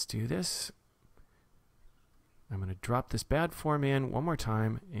let's do this. I'm going to drop this bad form in one more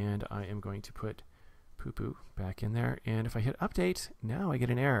time, and I am going to put poo-poo back in there. And if I hit update, now I get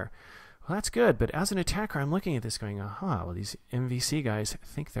an error. Well, that's good, but as an attacker, I'm looking at this going, aha, well, these MVC guys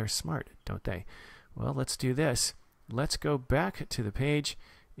think they're smart, don't they? Well, let's do this. Let's go back to the page,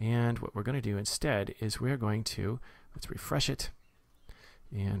 and what we're going to do instead is we're going to, let's refresh it,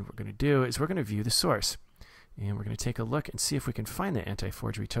 and what we're going to do is we're going to view the source, and we're going to take a look and see if we can find the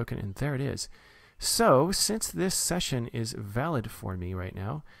anti-forgery token, and there it is. So, since this session is valid for me right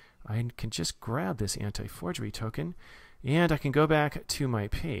now, I can just grab this anti-forgery token, and I can go back to my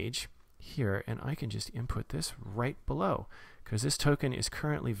page here, and I can just input this right below, because this token is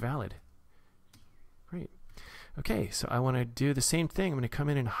currently valid. Great. Okay, so I want to do the same thing. I'm going to come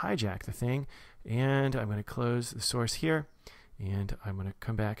in and hijack the thing, and I'm going to close the source here, and I'm going to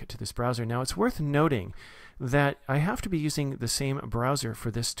come back to this browser. Now, it's worth noting that I have to be using the same browser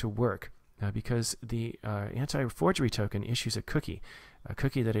for this to work, because the anti-forgery token issues a cookie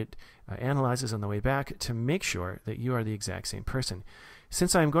that it analyzes on the way back to make sure that you are the exact same person.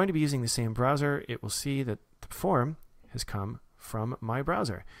 Since I'm going to be using the same browser, it will see that the form has come from my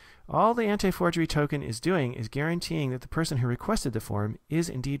browser. All the anti-forgery token is doing is guaranteeing that the person who requested the form is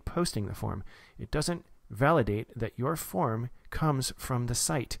indeed posting the form. It doesn't validate that your form comes from the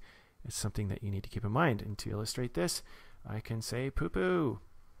site. It's something that you need to keep in mind. And to illustrate this, I can say poo-poo,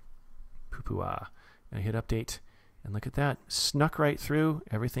 poo-poo-ah, and I hit update. And look at that, snuck right through,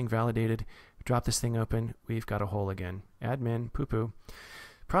 everything validated. Drop this thing open, we've got a hole again. Admin, poo-poo.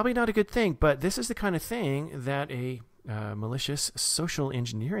 Probably not a good thing, but this is the kind of thing that a malicious social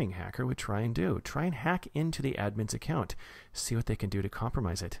engineering hacker would try and do. Try and hack into the admin's account. See what they can do to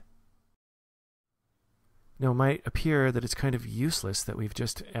compromise it. Now, it might appear that it's kind of useless that we've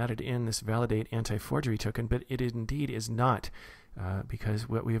just added in this validate anti-forgery token, but it indeed is not. Because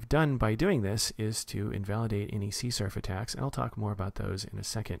what we have done by doing this is to invalidate any CSRF attacks, and I'll talk more about those in a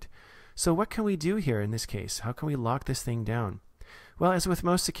second. So what can we do here in this case? How can we lock this thing down? Well, as with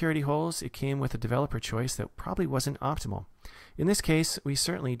most security holes, it came with a developer choice that probably wasn't optimal. In this case, we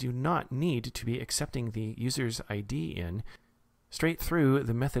certainly do not need to be accepting the user's ID in straight through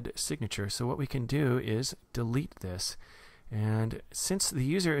the method signature. So what we can do is delete this. And since the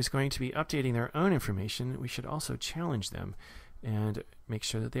user is going to be updating their own information, we should also challenge them and make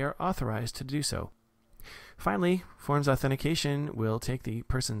sure that they are authorized to do so. Finally, Forms authentication will take the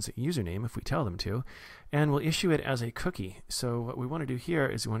person's username if we tell them to, and will issue it as a cookie. So what we want to do here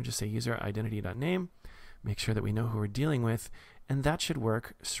is we want to just say user identity.name, make sure that we know who we're dealing with, and that should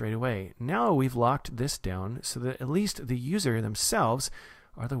work straight away. Now we've locked this down so that at least the user themselves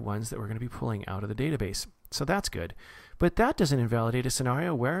are the ones that we're going to be pulling out of the database. So that's good. But that doesn't invalidate a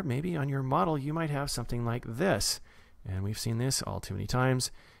scenario where maybe on your model you might have something like this. And we've seen this all too many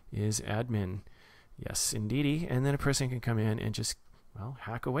times, is admin. Yes, indeedy. And then a person can come in and just, well,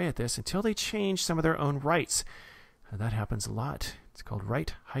 hack away at this until they change some of their own rights. That happens a lot. It's called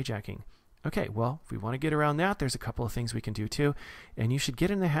right hijacking. Okay, well, if we want to get around that, there's a couple of things we can do too. And you should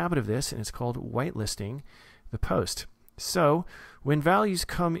get in the habit of this, and it's called whitelisting the post. So when values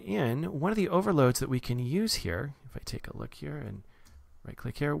come in, one of the overloads that we can use here, if I take a look here and right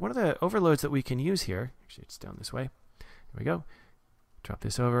click here, one of the overloads that we can use here, actually it's down this way, there we go, drop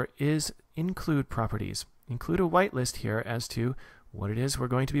this over, is include properties. Include a whitelist here as to what it is we're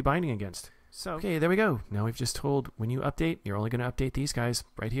going to be binding against. So, okay, there we go. Now we've just told when you update, you're only going to update these guys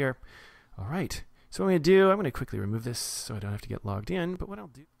right here. All right, so what I'm going to do, I'm going to quickly remove this so I don't have to get logged in, but what I'll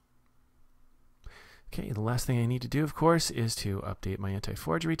do, okay, the last thing I need to do, of course, is to update my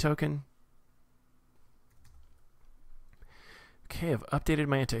anti-forgery token. Okay, I've updated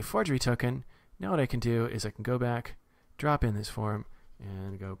my anti-forgery token. Now what I can do is I can go back, drop in this form,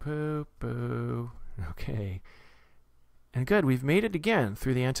 and go poo, poo. Okay. And good, we've made it again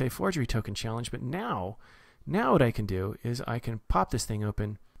through the anti-forgery token challenge, but now what I can do is I can pop this thing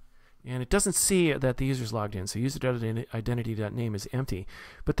open, and it doesn't see that the user's logged in, so user.identity.name is empty.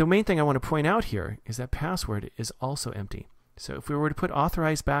 But the main thing I want to point out here is that password is also empty. So if we were to put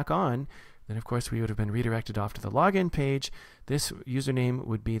authorize back on, then of course we would have been redirected off to the login page. This username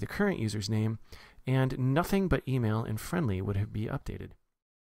would be the current user's name, and nothing but email and friendly would be updated.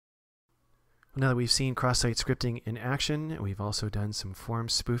 Now that we've seen cross-site scripting in action, we've also done some form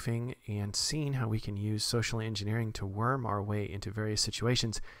spoofing and seen how we can use social engineering to worm our way into various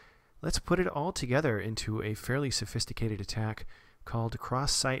situations. Let's put it all together into a fairly sophisticated attack called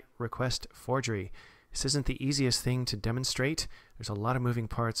cross-site request forgery. This isn't the easiest thing to demonstrate. There's a lot of moving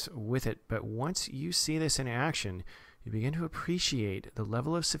parts with it, but once you see this in action, you begin to appreciate the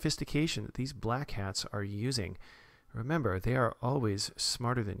level of sophistication that these black hats are using. Remember, they are always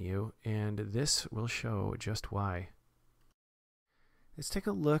smarter than you, and this will show just why. Let's take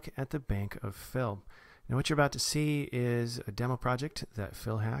a look at the Bank of Phil. Now what you're about to see is a demo project that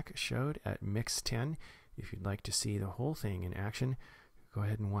Phil Hack showed at Mix 10. If you'd like to see the whole thing in action, go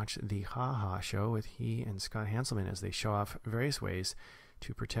ahead and watch the Ha Ha show with he and Scott Hanselman as they show off various ways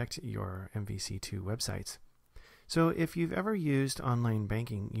to protect your MVC2 websites. So if you've ever used online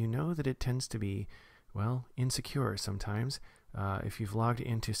banking, you know that it tends to be, well, insecure sometimes. If you've logged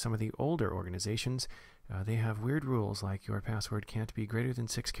into some of the older organizations, they have weird rules like your password can't be greater than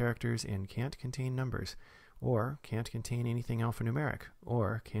 6 characters and can't contain numbers, or can't contain anything alphanumeric,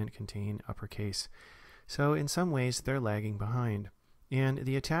 or can't contain uppercase. So in some ways they're lagging behind. And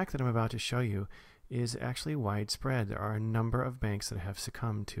the attack that I'm about to show you is actually widespread. There are a number of banks that have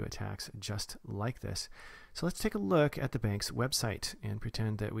succumbed to attacks just like this. So let's take a look at the bank's website and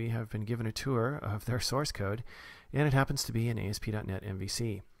pretend that we have been given a tour of their source code, and it happens to be an ASP.NET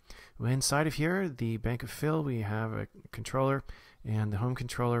MVC. Inside of here, the Bank of Phil, we have a controller, and the home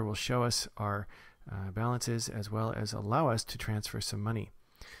controller will show us our balances as well as allow us to transfer some money.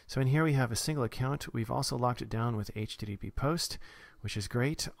 So in here we have a single account. We've also locked it down with HTTP post, which is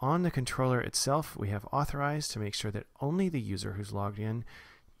great. On the controller itself, we have authorized to make sure that only the user who's logged in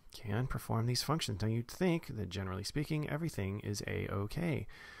can perform these functions. Now you'd think that generally speaking, everything is A-OK.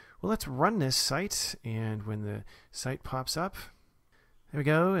 Well, let's run this site, and when the site pops up, there we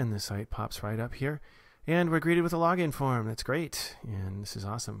go, and the site pops right up here, and we're greeted with a login form. That's great, and this is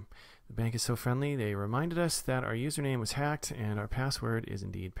awesome. The bank is so friendly. They reminded us that our username was hacked and our password is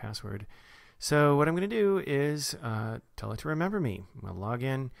indeed password. So what I'm going to do is tell it to remember me. I'm going to log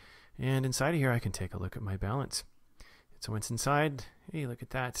in, and inside of here I can take a look at my balance. So once inside, hey, look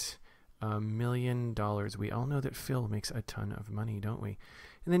at that, $1 million. We all know that Phil makes a ton of money, don't we?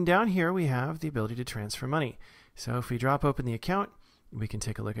 And then down here we have the ability to transfer money. So if we drop open the account, we can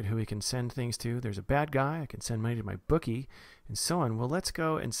take a look at who we can send things to. There's a bad guy. I can send money to my bookie, and so on. Well, let's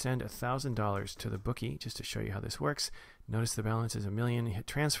go and send $1,000 to the bookie just to show you how this works. Notice the balance is $1 million. Hit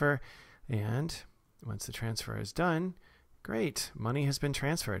transfer, and once the transfer is done, great, money has been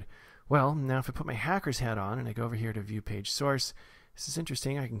transferred. Well, now if I put my hacker's hat on and I go over here to view page source, this is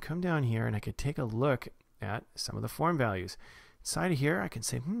interesting. I can come down here and I could take a look at some of the form values. Inside of here, I can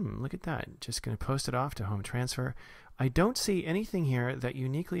say, look at that. Just going to post it off to home transfer. I don't see anything here that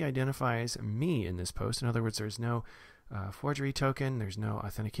uniquely identifies me in this post. In other words, there's no forgery token. There's no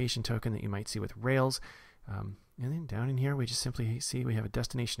authentication token that you might see with Rails. And then down in here, we just simply see we have a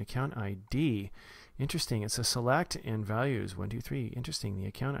destination account ID. Interesting. It's a select and values 1, 2, 3. Interesting. The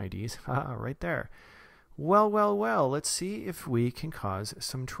account IDs right there. Well, well, well. Let's see if we can cause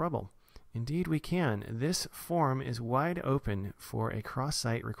some trouble. Indeed, we can. This form is wide open for a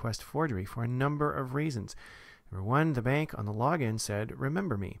cross-site request forgery for a number of reasons. Number one, the bank on the login said,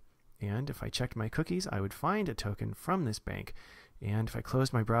 remember me. And if I checked my cookies, I would find a token from this bank. And if I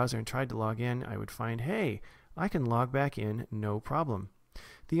closed my browser and tried to log in, I would find, hey, I can log back in, no problem.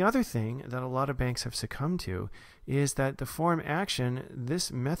 The other thing that a lot of banks have succumbed to is that the form action,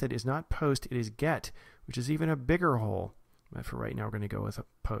 this method is not post, it is get, which is even a bigger hole. But for right now, we're going to go with a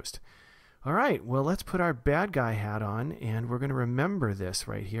post. All right, well, let's put our bad guy hat on, and we're going to remember this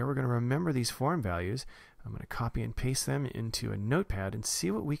right here. We're going to remember these form values. I'm going to copy and paste them into a notepad and see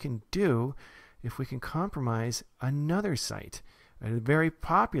what we can do if we can compromise another site, a very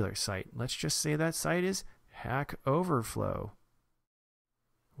popular site. Let's just say that site is Hack Overflow.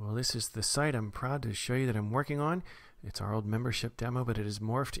 Well, this is the site I'm proud to show you that I'm working on. It's our old membership demo, but it has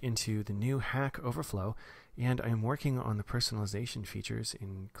morphed into the new Hack Overflow, and I'm working on the personalization features,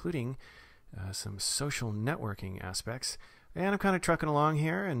 including some social networking aspects. And I'm kind of trucking along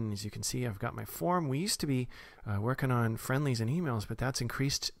here, and as you can see, I've got my form. We used to be working on friendlies and emails, but that's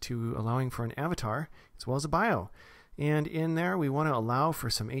increased to allowing for an avatar as well as a bio. And in there, we want to allow for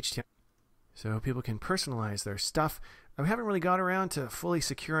some HTML so people can personalize their stuff. I haven't really got around to fully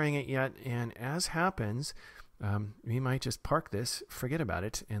securing it yet, and as happens, we might just park this, forget about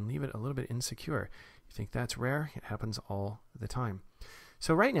it, and leave it a little bit insecure. You think that's rare? It happens all the time.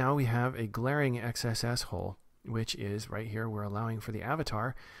 So right now we have a glaring XSS hole, which is right here. We're allowing for the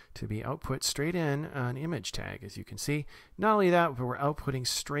avatar to be output straight in an image tag, as you can see. Not only that, but we're outputting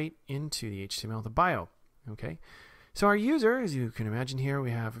straight into the HTML, the bio. Okay. So our user, as you can imagine here,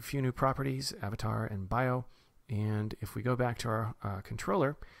 we have a few new properties, avatar and bio. And if we go back to our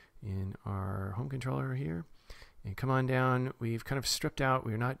controller, in our home controller here, and come on down, we've kind of stripped out.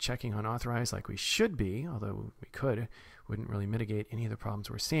 We're not checking on authorize like we should be, although we could. Wouldn't really mitigate any of the problems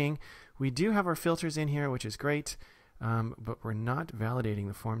we're seeing. We do have our filters in here, which is great, but we're not validating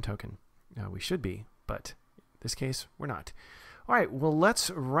the form token. We should be, but in this case, we're not. All right, well, let's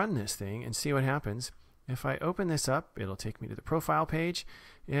run this thing and see what happens. If I open this up, it'll take me to the profile page,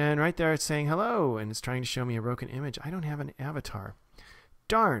 and right there it's saying hello, and it's trying to show me a broken image. I don't have an avatar.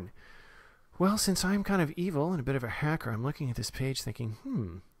 Darn. Well, since I'm kind of evil and a bit of a hacker, I'm looking at this page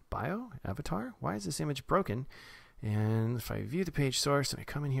thinking, bio, avatar, why is this image broken? And if I view the page source and I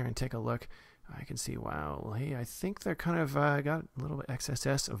come in here and take a look, I can see, wow, hey, I think they're kind of got a little bit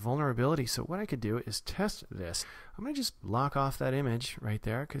XSS vulnerability. So what I could do is test this. I'm going to just lock off that image right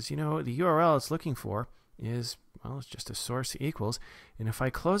there because, you know, the URL it's looking for is, well, it's just a source equals. And if I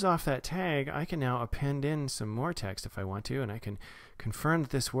close off that tag, I can now append in some more text if I want to, and I can confirm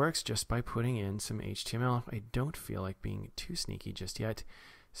that this works just by putting in some HTML. I don't feel like being too sneaky just yet.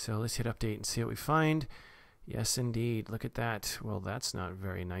 So let's hit update and see what we find. Yes, indeed. Look at that. Well, that's not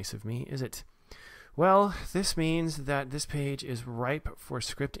very nice of me, is it? Well, this means that this page is ripe for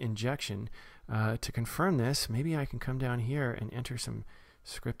script injection. To confirm this, maybe I can come down here and enter some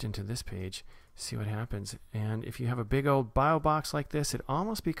script into this page, see what happens. And if you have a big old bio box like this, it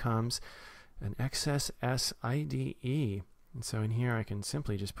almost becomes an XSS IDE. And so in here, I can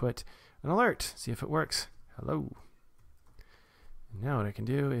simply just put an alert, see if it works. Hello. Now what I can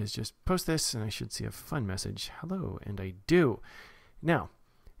do is just post this, and I should see a fun message. Hello, and I do. Now,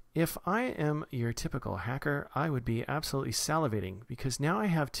 if I am your typical hacker, I would be absolutely salivating because now I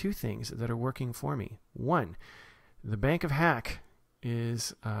have two things that are working for me. One, the bank of hack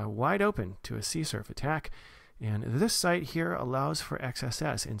is wide open to a CSRF attack, and this site here allows for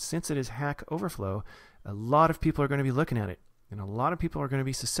XSS, and since it is Hack Overflow, a lot of people are going to be looking at it, and a lot of people are going to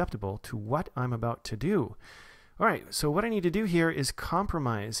be susceptible to what I'm about to do. All right, so what I need to do here is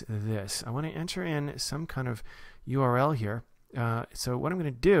compromise this. I want to enter in some kind of URL here. So what I'm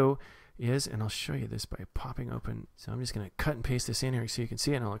going to do is, and I'll show you this by popping open. So I'm just going to cut and paste this in here so you can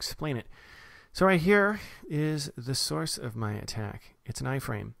see it, and I'll explain it. So right here is the source of my attack. It's an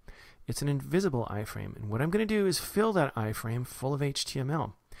iframe. It's an invisible iframe. And what I'm going to do is fill that iframe full of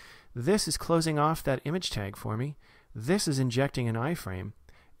HTML. This is closing off that image tag for me. This is injecting an iframe.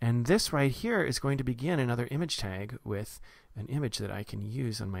 And this right here is going to begin another image tag with an image that I can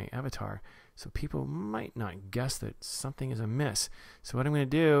use on my avatar. So people might not guess that something is amiss. So what I'm going to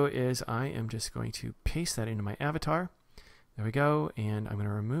do is I am just going to paste that into my avatar. There we go. And I'm going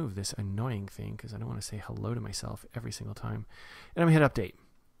to remove this annoying thing because I don't want to say hello to myself every single time. And I'm going to hit update.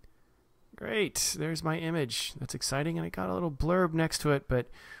 Great. There's my image. That's exciting. And I got a little blurb next to it,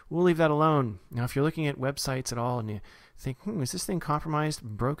 but we'll leave that alone. Now, if you're looking at websites at all and you think, is this thing compromised?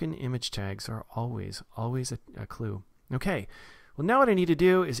 Broken image tags are always a clue. Okay. Well, now what I need to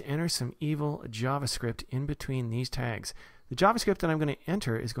do is enter some evil JavaScript in between these tags. The JavaScript that I'm going to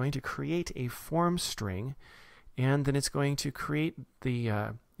enter is going to create a form string, and then it's going to create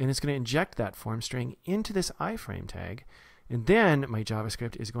and it's going to inject that form string into this iframe tag, and then my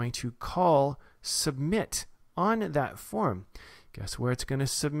JavaScript is going to call submit on that form. Guess where it's going to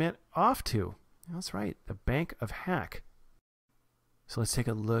submit off to? That's right, the bank of hack. So let's take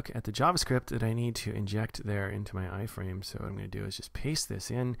a look at the JavaScript that I need to inject there into my iframe. So what I'm going to do is just paste this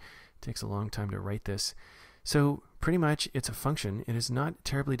in. It takes a long time to write this. So pretty much it's a function. It is not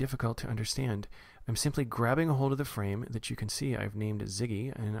terribly difficult to understand. I'm simply grabbing a hold of the frame that you can see I've named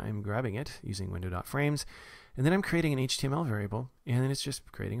Ziggy, and I'm grabbing it using window.frames. And then I'm creating an HTML variable, and then it's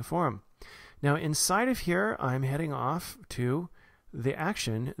just creating a form. Now inside of here, I'm heading off to the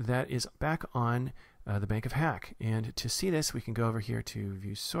action that is back on the bank of hack. And to see this, we can go over here to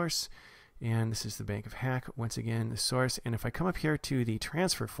view source, and this is the bank of hack, once again the source. And if I come up here to the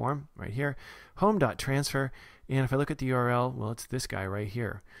transfer form right here, home.transfer, and if I look at the URL, well, it's this guy right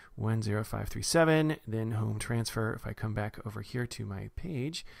here, 10537, then home transfer. If I come back over here to my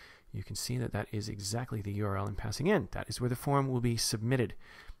page, you can see that that is exactly the URL I'm passing in. That is where the form will be submitted.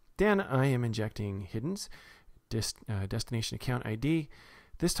 Then I am injecting hiddens, destination account ID.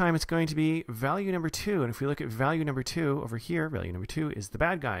 This time it's going to be value number 2. And if we look at value number 2 over here, value number 2 is the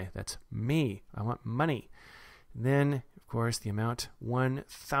bad guy. That's me. I want money. Then, of course, the amount,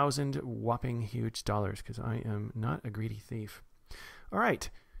 1,000 whopping huge dollars, because I am not a greedy thief. All right.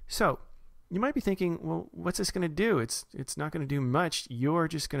 So you might be thinking, well, what's this going to do? It's not going to do much. You're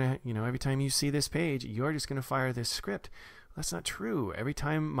just going to, every time you see this page, you're just going to fire this script. Well, that's not true. Every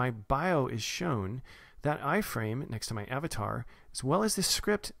time my bio is shown, that iframe next to my avatar, as well as this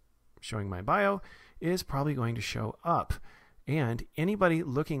script showing my bio, is probably going to show up. And anybody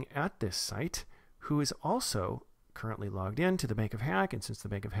looking at this site who is also currently logged in to the Bank of Hack, and since the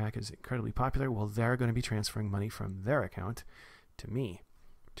Bank of Hack is incredibly popular, well, they're going to be transferring money from their account to me.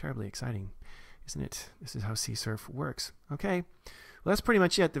 Terribly exciting, isn't it? This is how CSurf works. Okay, well, that's pretty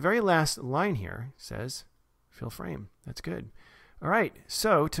much it. The very last line here says fill frame. That's good. All right,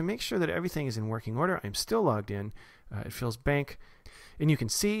 so to make sure that everything is in working order, I'm still logged in. It fills bank. And you can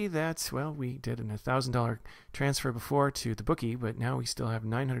see that, well, we did a $1,000 transfer before to the bookie, but now we still have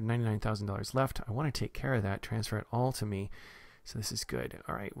 $999,000 left. I want to take care of that, transfer it all to me. So this is good.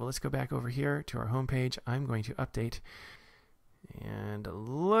 All right, well, let's go back over here to our home page. I'm going to update. And it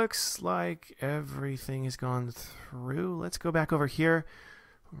looks like everything has gone through. Let's go back over here,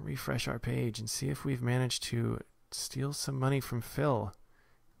 refresh our page, and see if we've managed to steal some money from Phil.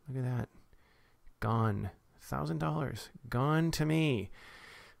 Look at that. Gone. $1,000. Gone to me.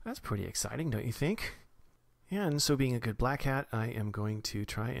 That's pretty exciting, don't you think? And so being a good black hat, I am going to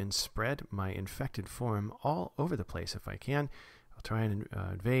try and spread my infected form all over the place if I can. I'll try and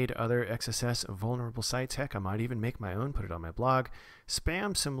invade other XSS vulnerable sites. Heck, I might even make my own, put it on my blog.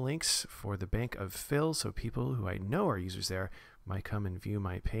 Spam some links for the Bank of Phil so people who I know are users there might come and view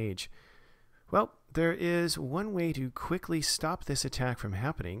my page. Well, there is one way to quickly stop this attack from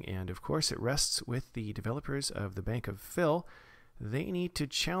happening, and of course it rests with the developers of the Bank of Phil. They need to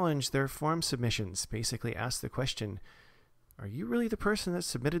challenge their form submissions, basically ask the question, are you really the person that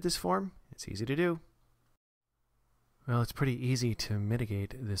submitted this form? It's easy to do. Well, it's pretty easy to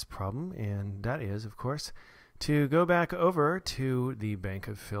mitigate this problem, and that is, of course, to go back over to the Bank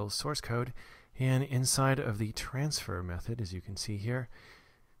of Phil source code, and inside of the transfer method, as you can see here,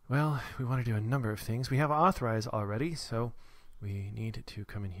 well, we want to do a number of things. We have authorize already, so we need to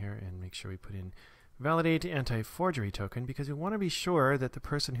come in here and make sure we put in validate anti-forgery token, because we want to be sure that the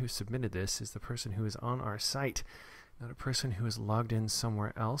person who submitted this is the person who is on our site, not a person who is logged in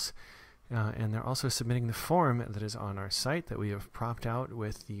somewhere else. And they're also submitting the form that is on our site that we have propped out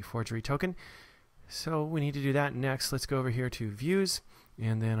with the forgery token. So we need to do that next. Let's go over here to views,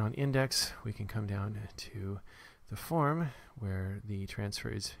 and then on index we can come down to the form where the transfer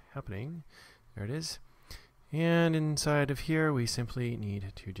is happening. There it is. And inside of here we simply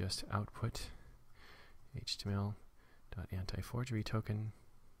need to just output HTML.anti-forgery token.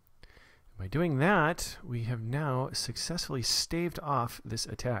 By doing that, we have now successfully staved off this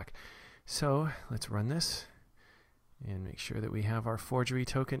attack. So let's run this and make sure that we have our forgery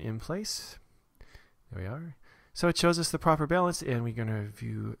token in place. There we are. So it shows us the proper balance, and we're going to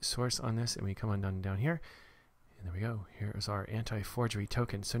view source on this, and we come on down here. And there we go. Here is our anti-forgery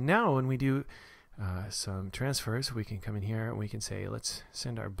token. So now when we do some transfers, we can come in here and we can say, let's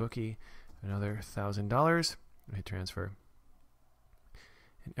send our bookie another $1,000. Hit transfer.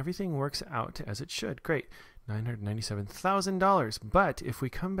 And everything works out as it should. Great. $997,000. But if we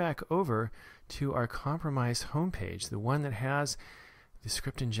come back over to our compromised homepage, the one that has the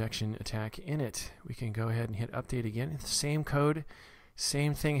script injection attack in it, we can go ahead and hit update again. It's the same code,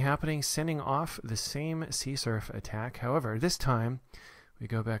 same thing happening, sending off the same CSRF attack. However, this time we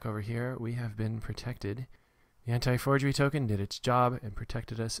go back over here. We have been protected. The anti-forgery token did its job and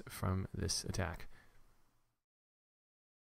protected us from this attack.